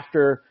end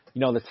after,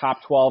 the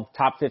top 12,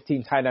 top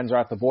 15 tight ends are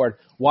off the board.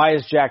 Why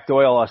is Jack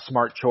Doyle a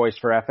smart choice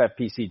for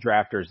FFPC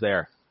drafters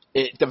there?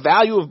 The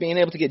value of being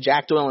able to get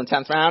Jack Doyle in the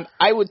 10th round,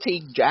 I would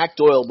take Jack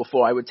Doyle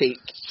before I would take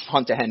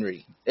Hunter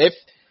Henry, if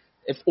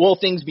all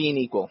things being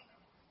equal.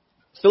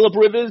 Phillip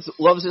Rivers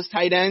loves his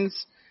tight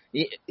ends.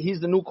 He's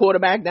the new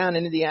quarterback down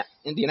in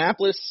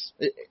Indianapolis.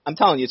 I'm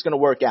telling you, it's going to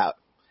work out.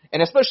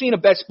 And especially in a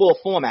best ball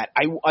format.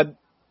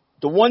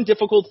 The one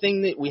difficult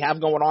thing that we have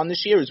going on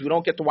this year is we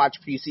don't get to watch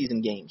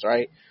preseason games,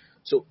 right?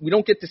 So we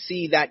don't get to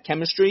see that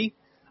chemistry.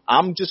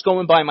 I'm just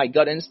going by my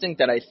gut instinct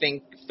that I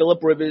think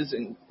Phillip Rivers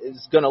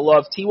is going to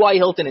love T.Y.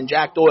 Hilton and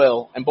Jack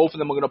Doyle, and both of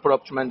them are going to put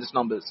up tremendous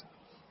numbers.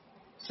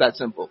 It's that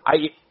simple.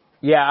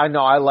 Yeah, I know.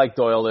 I like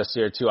Doyle this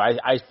year, too.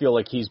 I feel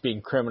like he's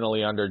being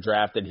criminally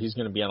underdrafted. He's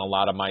going to be on a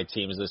lot of my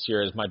teams this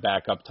year as my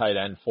backup tight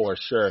end for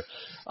sure.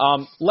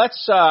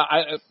 Let's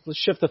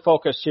shift the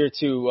focus here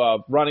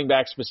to running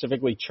backs,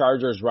 specifically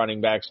Chargers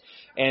running backs.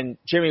 And,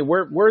 Jimmy,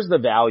 where's the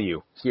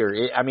value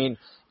here? I mean,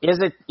 is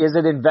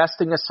it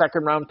investing a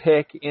second-round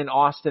pick in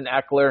Austin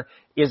Eckler?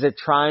 Is it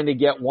trying to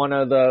get one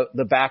of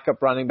the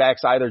backup running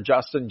backs, either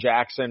Justin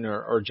Jackson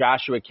or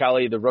Joshua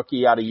Kelly, the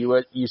rookie out of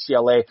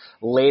UCLA,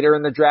 later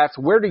in the draft?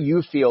 Where do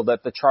you feel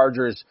that the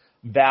Chargers'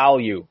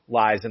 value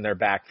lies in their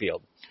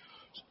backfield?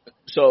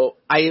 So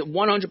I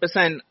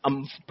 100%,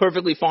 I'm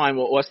perfectly fine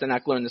with Austin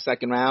Eckler in the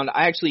second round.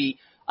 I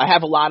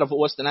have a lot of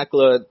Austin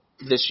Eckler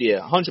this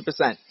year,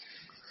 100%.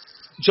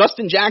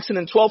 Justin Jackson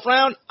in 12th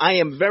round, I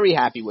am very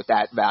happy with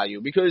that value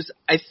because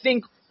I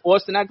think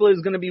Austin Eckler is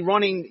going to be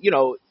running,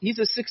 he's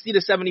a 60 to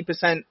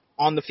 70%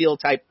 on the field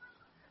type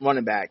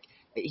running back.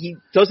 He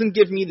doesn't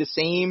give me the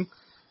same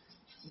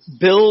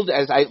build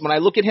when I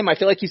look at him, I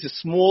feel like he's a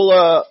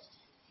smaller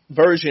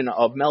version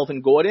of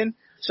Melvin Gordon.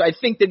 So I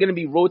think they're going to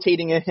be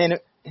rotating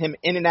him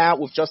in and out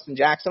with Justin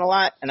Jackson a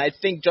lot. And I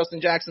think Justin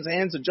Jackson's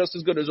hands are just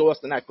as good as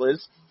Austin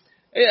Eckler's.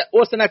 Yeah,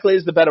 Austin Eckler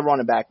is the better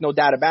running back, no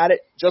doubt about it.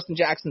 Justin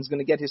Jackson's going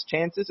to get his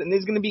chances, and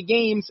there's going to be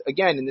games,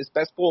 again, in this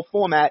best ball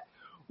format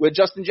where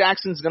Justin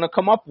Jackson's going to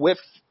come up with,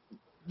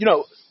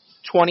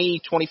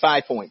 20,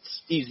 25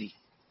 points. Easy.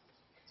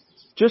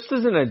 Just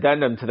as an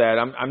addendum to that,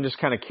 I'm just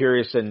kind of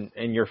curious in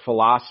your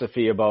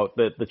philosophy about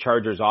the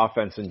Chargers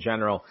offense in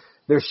general.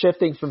 They're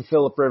shifting from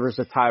Phillip Rivers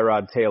to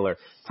Tyrod Taylor.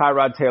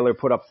 Tyrod Taylor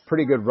put up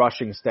pretty good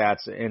rushing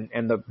stats,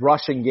 and the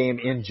rushing game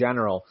in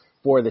general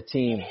for the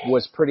team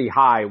was pretty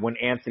high when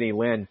Anthony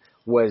Lynn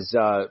was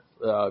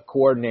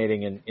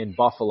coordinating in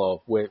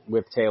Buffalo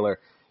with Taylor.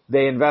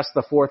 They invest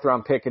the 4th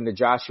round pick into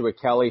Joshua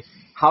Kelly.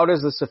 How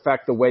does this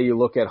affect the way you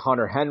look at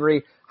Hunter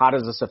Henry? How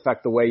does this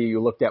affect the way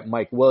you looked at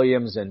Mike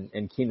Williams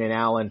and Keenan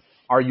Allen?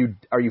 Are you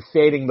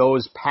fading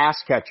those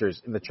pass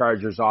catchers in the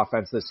Chargers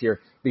offense this year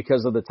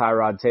because of the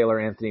Tyrod Taylor,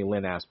 Anthony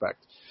Lynn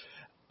aspect?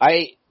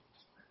 I'm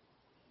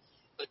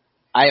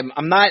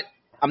not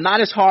I'm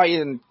not as high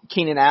in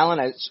Keenan Allen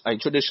as I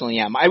traditionally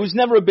am. I was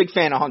never a big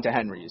fan of Hunter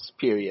Henry's,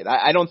 period.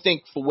 I don't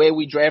think for where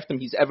we draft him,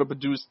 he's ever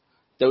produced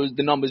the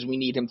numbers we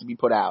need him to be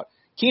put out.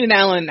 Keenan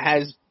Allen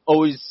has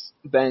always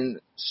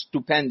been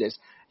stupendous.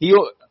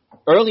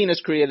 Early in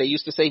his career, they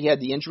used to say he had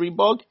the injury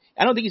bug.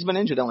 I don't think he's been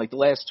injured in like the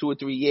last 2 or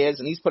 3 years,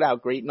 and he's put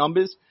out great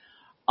numbers.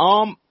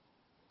 I'm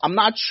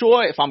not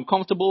sure if I'm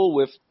comfortable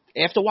with,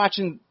 after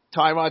watching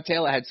Tyrod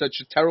Taylor had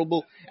such a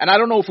terrible, and I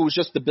don't know if it was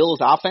just the Bills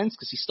offense,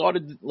 because he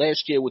started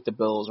last year with the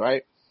Bills,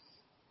 right?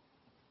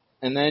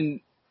 And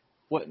then,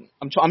 what?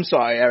 I'm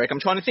sorry, Eric, I'm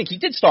trying to think. He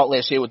did start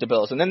last year with the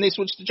Bills, and then they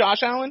switched to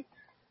Josh Allen?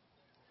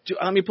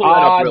 Let me pull that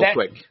up real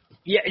quick.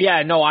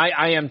 Yeah, no,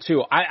 I am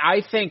too.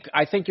 I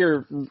think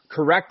you're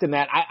correct in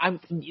that.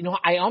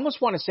 I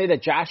almost want to say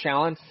that Josh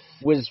Allen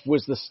was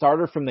the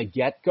starter from the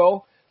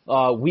get-go,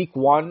 week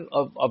 1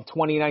 of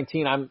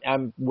 2019.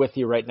 I'm with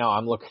you right now.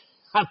 I'm looking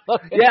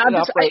it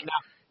up right now.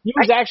 He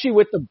was actually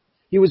with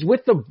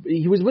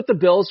the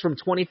Bills from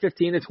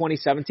 2015 to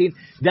 2017.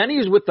 Then he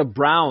was with the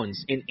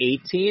Browns in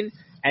 18,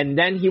 and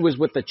then he was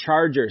with the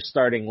Chargers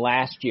starting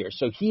last year.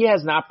 So he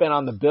has not been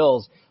on the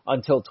Bills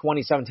until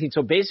 2017.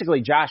 So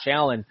basically, Josh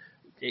Allen,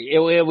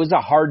 it was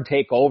a hard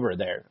takeover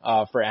there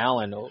for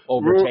Allen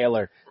over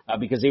Taylor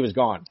because he was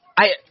gone.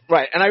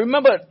 Right, and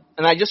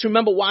I just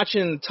remember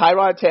watching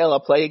Tyrod Taylor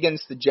play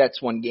against the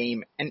Jets one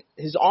game, and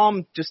his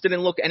arm just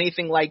didn't look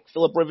anything like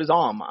Phillip Rivers'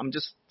 arm.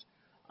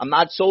 I'm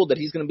not sold that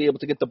he's going to be able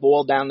to get the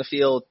ball down the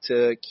field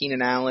to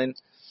Keenan Allen,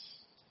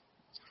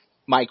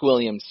 Mike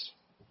Williams.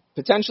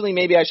 Potentially,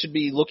 maybe I should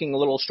be looking a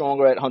little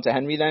stronger at Hunter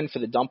Henry then for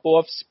the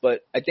dump-offs, but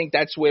I think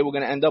that's where we're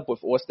going to end up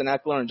with Austin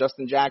Eckler and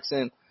Justin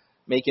Jackson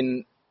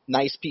making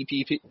nice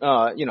PPP,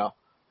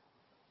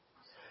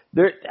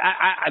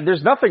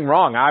 There's nothing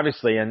wrong,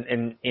 obviously,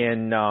 in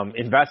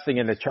investing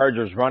in the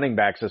Chargers running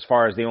backs as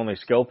far as the only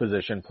skill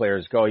position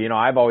players go.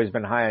 I've always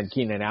been high on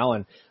Keenan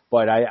Allen,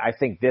 but I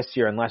think this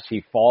year, unless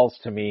he falls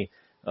to me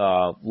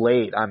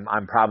late,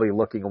 I'm probably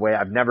looking away.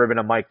 I've never been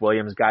a Mike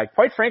Williams guy.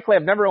 Quite frankly,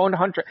 I've never owned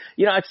Hunter.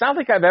 It's not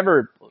like I've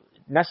ever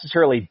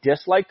necessarily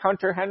disliked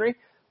Hunter Henry,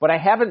 but I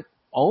haven't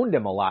owned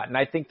him a lot. And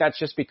I think that's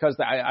just because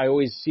I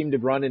always seem to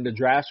run into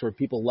drafts where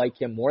people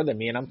like him more than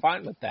me, and I'm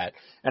fine with that.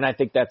 And I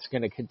think that's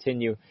going to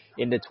continue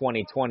into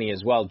 2020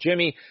 as well.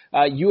 Jimmy,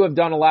 you have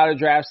done a lot of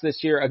drafts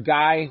this year. A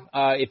guy,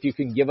 if you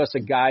can give us a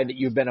guy that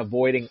you've been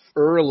avoiding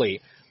early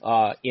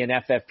in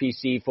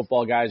FFPC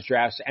Football Guys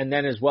drafts, and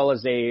then as well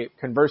as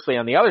conversely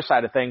on the other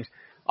side of things,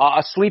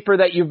 a sleeper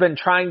that you've been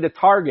trying to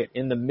target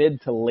in the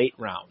mid to late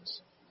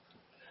rounds.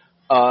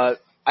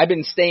 I've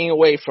been staying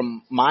away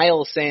from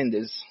Miles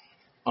Sanders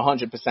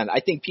 100%. I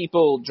think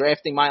people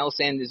drafting Miles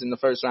Sanders in the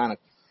first round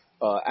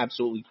are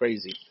absolutely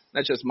crazy.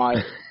 That's just my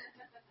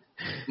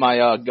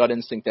gut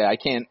instinct there. I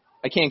can't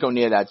go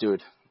near that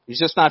dude. He's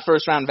just not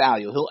first round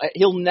value.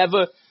 He'll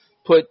never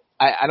put.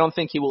 I don't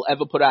think he will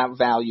ever put out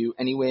value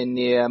anywhere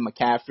near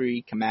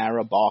McCaffrey,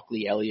 Kamara,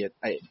 Barkley, Elliott.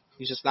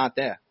 He's just not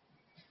there.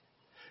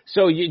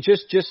 So you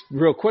just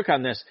real quick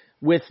on this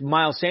with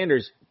Miles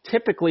Sanders.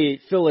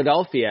 Typically,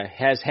 Philadelphia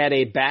has had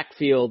a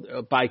backfield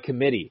by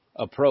committee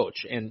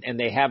approach, and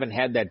they haven't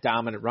had that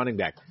dominant running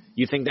back.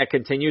 You think that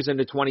continues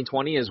into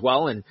 2020 as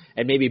well, and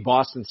maybe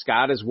Boston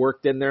Scott has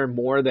worked in there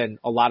more than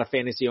a lot of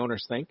fantasy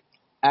owners think?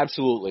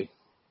 Absolutely.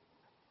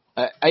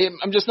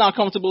 I'm just not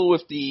comfortable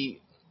with the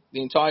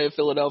entire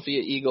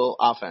Philadelphia Eagle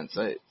offense.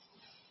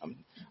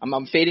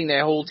 I'm fading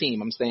their whole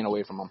team. I'm staying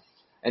away from them.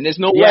 And there's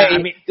no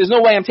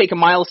way I'm taking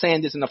Miles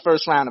Sanders in the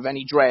first round of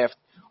any draft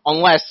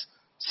unless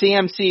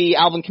CMC,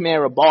 Alvin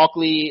Kamara,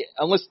 Barkley,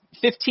 unless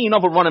 15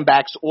 other running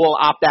backs all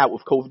opt out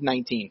with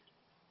COVID-19.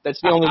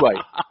 That's the only way.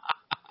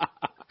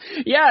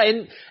 Yeah,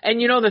 and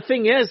the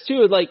thing is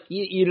too, like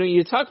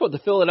you talk about the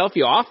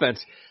Philadelphia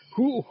offense.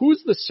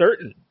 Who's the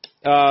certain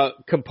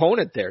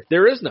component there?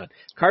 There is none.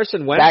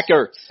 Carson Wentz Zach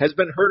Ertz has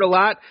been hurt a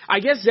lot. I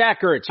guess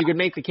Zach Ertz, you could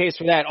make the case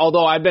for that.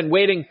 Although I've been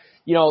waiting.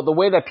 The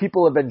way that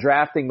people have been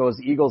drafting those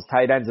Eagles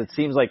tight ends, it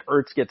seems like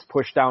Ertz gets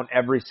pushed down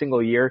every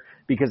single year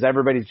because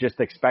everybody's just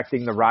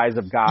expecting the rise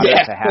of Goddard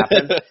to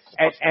happen.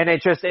 And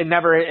it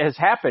never has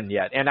happened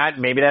yet. And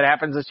maybe that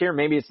happens this year,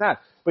 maybe it's not.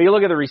 But you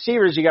look at the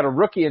receivers, you got a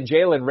rookie in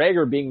Jalen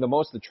Reagor being the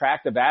most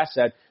attractive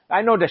asset.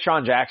 I know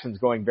Deshaun Jackson's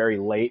going very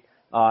late,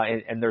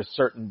 and there's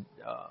certain,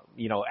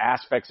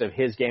 aspects of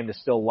his game to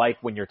still like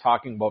when you're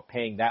talking about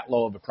paying that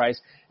low of a price.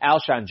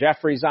 Alshon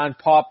Jeffrey's on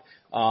PUP.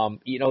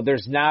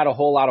 There's not a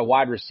whole lot of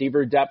wide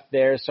receiver depth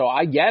there, so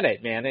I get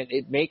it, man.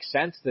 It makes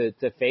sense to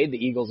fade the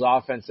Eagles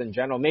offense in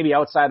general, maybe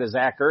outside of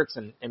Zach Ertz,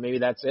 and maybe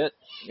that's it.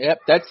 Yep,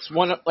 that's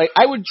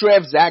I would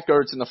draft Zach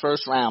Ertz in the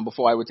first round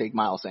before I would take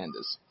Miles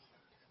Sanders.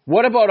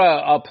 What about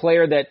a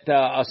player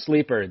a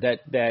sleeper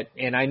that,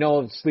 and I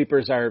know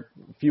sleepers are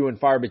few and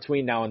far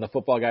between now in the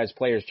Football Guys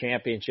Players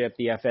Championship,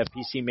 the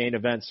FFPC main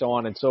event, so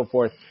on and so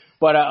forth.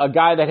 But a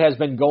guy that has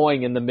been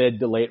going in the mid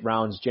to late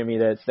rounds, Jimmy,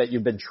 that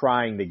you've been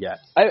trying to get.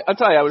 I'll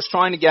tell you, I was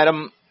trying to get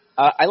him.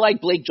 I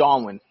like Blake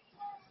Jarwin.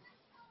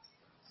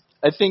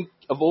 I think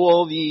of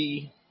all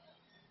the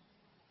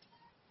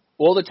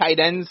tight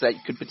ends that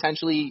could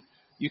potentially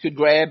you could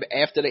grab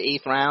after the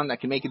 8th round that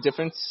can make a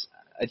difference,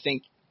 I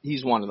think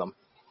he's one of them.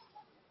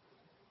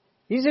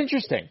 He's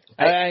interesting.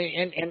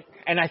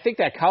 And I think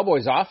that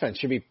Cowboys offense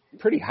should be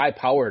pretty high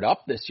powered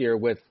up this year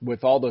with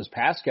all those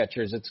pass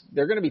catchers.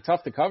 They're going to be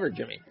tough to cover,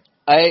 Jimmy.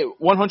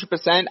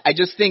 100%. I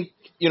just think,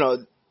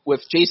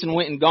 with Jason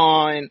Witten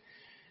gone,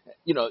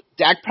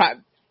 Dak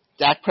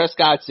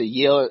Prescott's a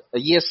year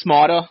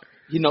smarter.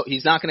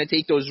 He's not going to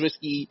take those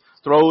risky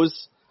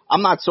throws.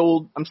 I'm not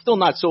sold. I'm still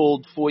not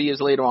sold 4 years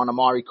later on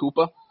Amari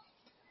Cooper.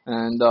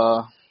 And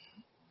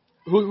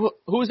who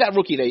was that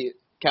rookie that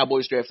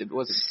Cowboys drafted?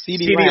 Was it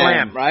CeeDee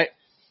Lamb, right?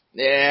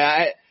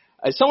 Yeah,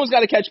 someone's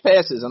got to catch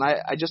passes, and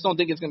I just don't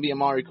think it's going to be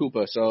Amari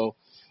Cooper. So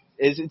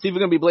it's either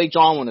going to be Blake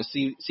Jarwin or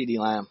CeeDee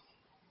Lamb.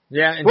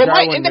 Yeah, and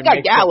and they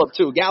got Gallup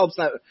too.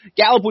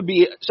 Gallup would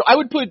be. So I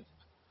would put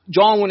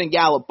Jarwin and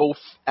Gallup both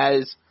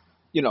as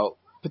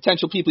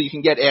potential people you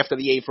can get after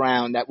the 8th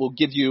round that will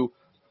give you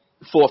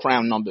 4th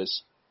round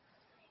numbers.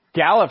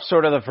 Gallup's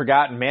sort of the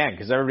forgotten man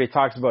because everybody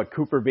talks about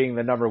Cooper being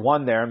the number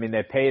 1 there. I mean,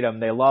 they paid him,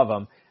 they love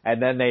him.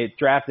 And then they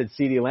drafted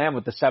CeeDee Lamb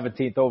with the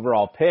 17th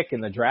overall pick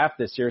in the draft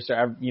this year.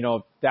 So,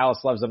 Dallas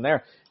loves him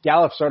there.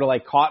 Gallup's sort of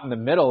like caught in the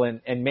middle,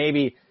 and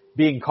maybe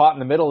being caught in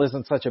the middle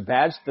isn't such a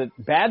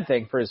bad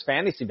thing for his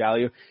fantasy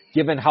value,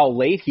 given how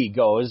late he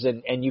goes,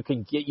 and you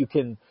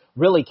can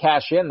really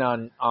cash in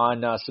on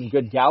some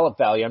good Gallup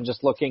value. I'm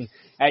just looking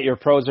at your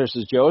Pros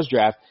versus Joe's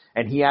draft,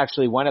 and he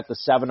actually went at the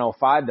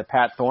 705 to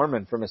Pat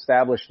Thorman from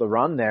Establish the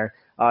Run there,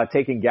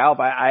 taking Gallup.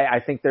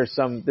 I think there's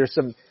some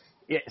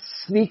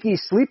sneaky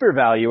sleeper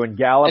value in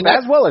Gallup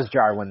as well as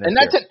Jarwin this year.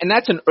 And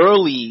that's an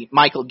early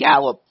Michael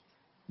Gallup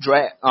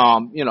draft.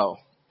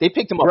 They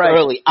picked him up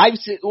early.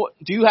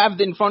 Do you have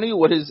in front of you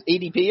what his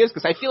ADP is?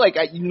 Because I feel like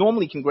you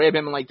normally can grab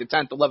him in like the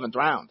 10th, 11th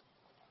round.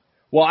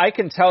 Well, I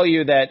can tell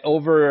you that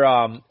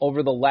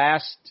over the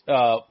last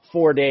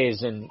 4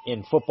 days in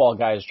Football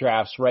Guys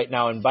drafts right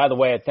now, and by the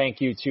way, I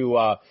thank you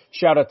to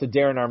shout out to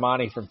Darren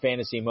Armani from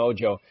Fantasy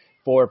Mojo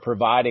for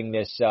providing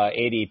this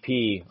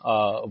ADP,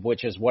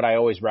 which is what I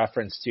always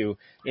reference to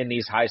in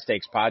these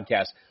high-stakes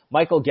podcasts.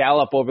 Michael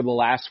Gallup over the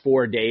last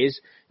 4 days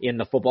in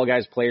the Football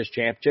Guys Players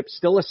Championship,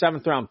 still a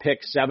 7th-round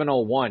pick,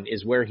 701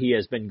 is where he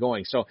has been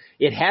going. So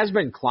it has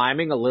been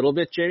climbing a little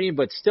bit, Jimmy,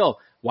 but still,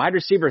 wide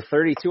receiver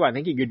 32, I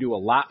think you could do a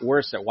lot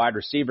worse at wide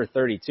receiver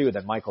 32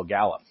 than Michael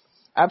Gallup.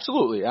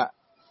 Absolutely.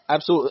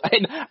 Absolutely.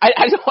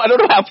 I don't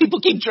know how people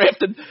keep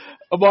drafting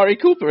Amari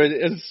Cooper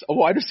as a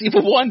wide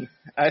receiver 1.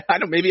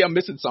 Maybe I'm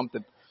missing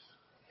something.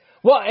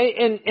 Well,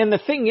 and the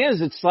thing is,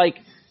 it's like,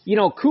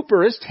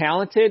 Cooper is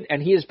talented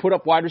and he has put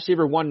up wide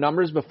receiver 1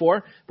 numbers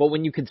before, but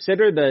when you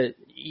consider the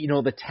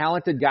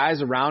talented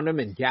guys around him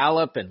and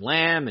Gallup and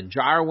Lamb and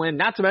Jarwin,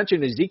 not to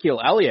mention Ezekiel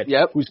Elliott,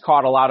 who's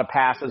caught a lot of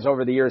passes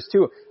over the years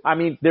too. I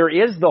mean, there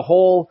is the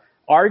whole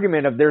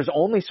argument of there's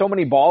only so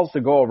many balls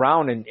to go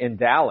around in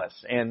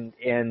Dallas, and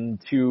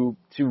to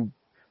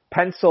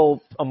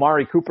pencil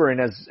Amari Cooper in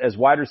as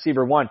wide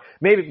receiver 1,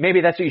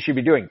 maybe that's what you should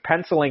be doing,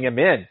 penciling him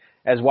in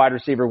as wide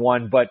receiver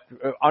 1, but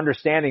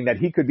understanding that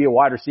he could be a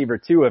wide receiver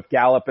 2 if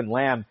Gallup and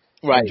Lamb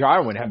and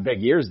Jarwin have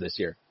big years this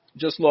year.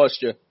 Just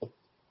lost you.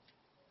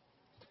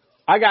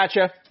 I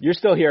gotcha. You're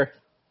still here.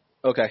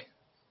 Okay.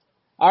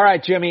 All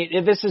right, Jimmy,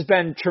 this has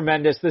been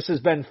tremendous. This has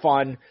been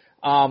fun.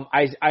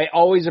 I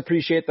always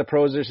appreciate the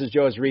Pros versus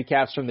Joes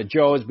recaps from the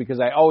Joes because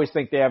I always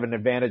think they have an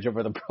advantage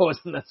over the pros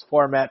in this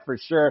format for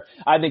sure.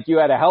 I think you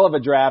had a hell of a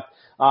draft.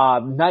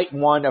 Night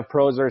 1 of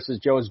Pros versus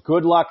Joes.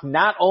 Good luck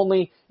not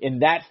only in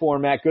that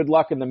format, good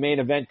luck in the main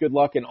event, good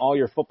luck in all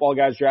your Football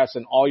Guys drafts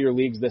and all your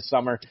leagues this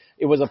summer.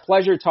 It was a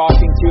pleasure talking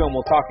to you, and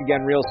we'll talk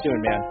again real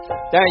soon, man.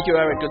 Thank you,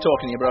 Eric. Good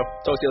talking to you, bro.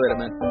 Talk to you later,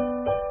 man.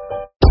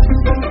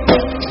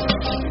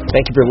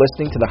 Thank you for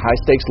listening to the High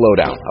Stakes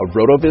Lowdown, a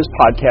RotoViz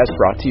podcast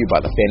brought to you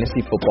by the Fantasy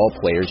Football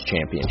Players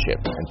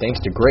Championship. And thanks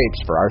to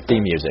Grapes for our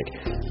theme music.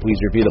 Please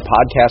review the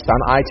podcast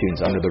on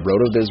iTunes under the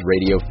RotoViz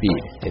radio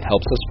feed. It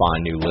helps us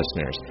find new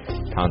listeners.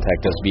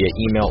 Contact us via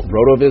email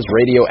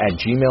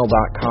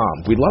rotovizradio@gmail.com.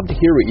 We'd love to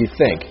hear what you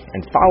think.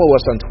 And follow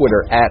us on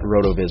Twitter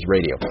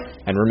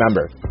 @RotoVizRadio. And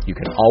remember, you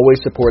can always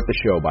support the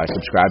show by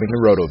subscribing to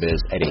RotoViz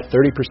at a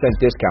 30%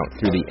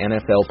 discount through the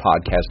NFL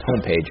Podcast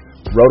homepage,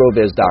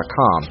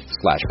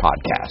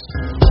 rotoviz.com/podcast.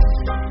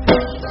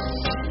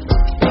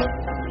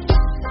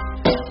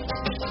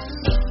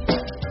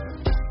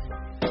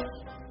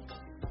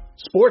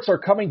 Sports are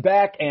coming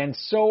back, and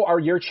so are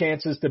your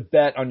chances to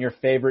bet on your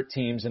favorite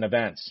teams and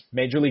events.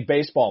 Major League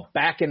Baseball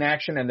back in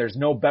action, and there's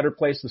no better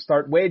place to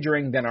start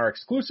wagering than our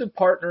exclusive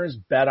partners,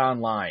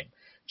 BetOnline.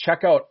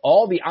 Check out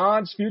all the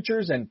odds,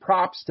 futures, and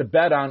props to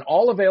bet on,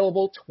 all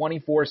available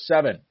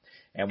 24/7.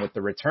 And with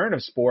the return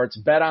of sports,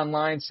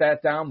 BetOnline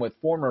sat down with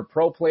former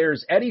pro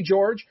players Eddie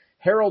George,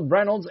 Harold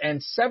Reynolds,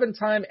 and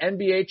 7-time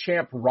NBA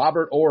champ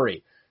Robert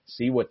Horry.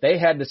 See what they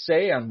had to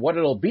say on what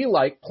it'll be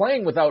like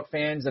playing without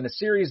fans in a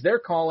series they're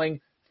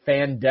calling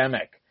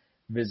Fandemic.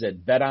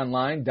 Visit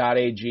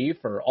betonline.ag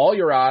for all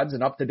your odds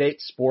and up-to-date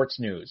sports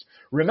news.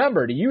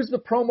 Remember to use the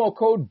promo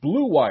code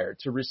BLUEWIRE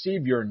to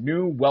receive your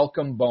new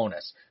welcome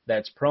bonus.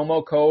 That's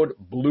promo code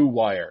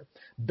BLUEWIRE.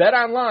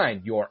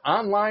 BetOnline, your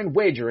online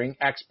wagering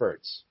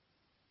experts.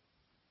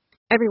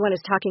 Everyone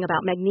is talking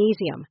about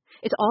magnesium.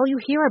 It's all you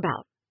hear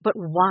about. But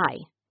why?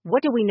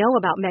 What do we know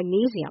about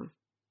magnesium?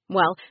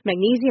 Well,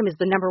 magnesium is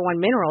the number one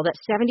mineral that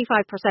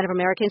 75% of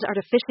Americans are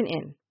deficient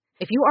in.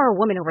 If you are a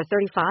woman over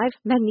 35,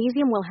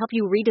 magnesium will help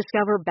you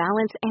rediscover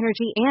balance,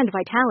 energy, and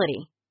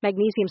vitality.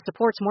 Magnesium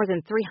supports more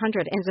than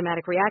 300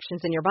 enzymatic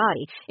reactions in your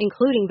body,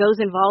 including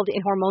those involved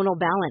in hormonal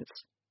balance.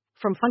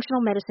 From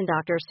functional medicine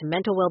doctors to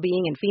mental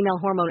well-being and female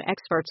hormone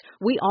experts,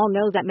 we all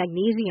know that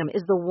magnesium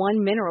is the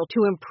one mineral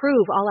to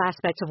improve all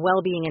aspects of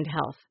well-being and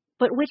health.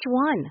 But which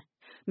one?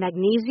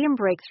 Magnesium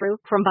Breakthrough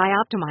from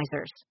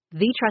Bioptimizers,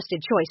 the trusted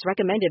choice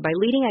recommended by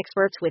leading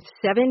experts with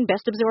 7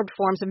 best-absorbed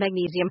forms of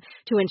magnesium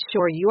to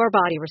ensure your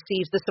body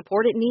receives the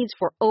support it needs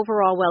for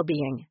overall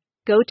well-being.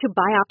 Go to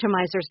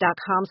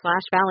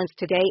bioptimizers.com/balance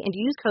today and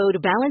use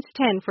code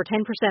BALANCE10 for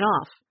 10%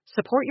 off.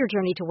 Support your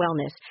journey to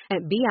wellness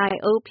at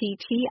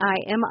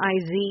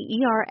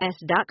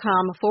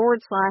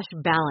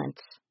bioptimizers.com/balance.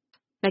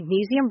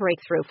 Magnesium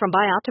Breakthrough from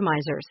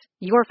Bioptimizers,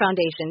 your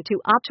foundation to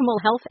optimal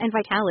health and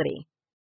vitality.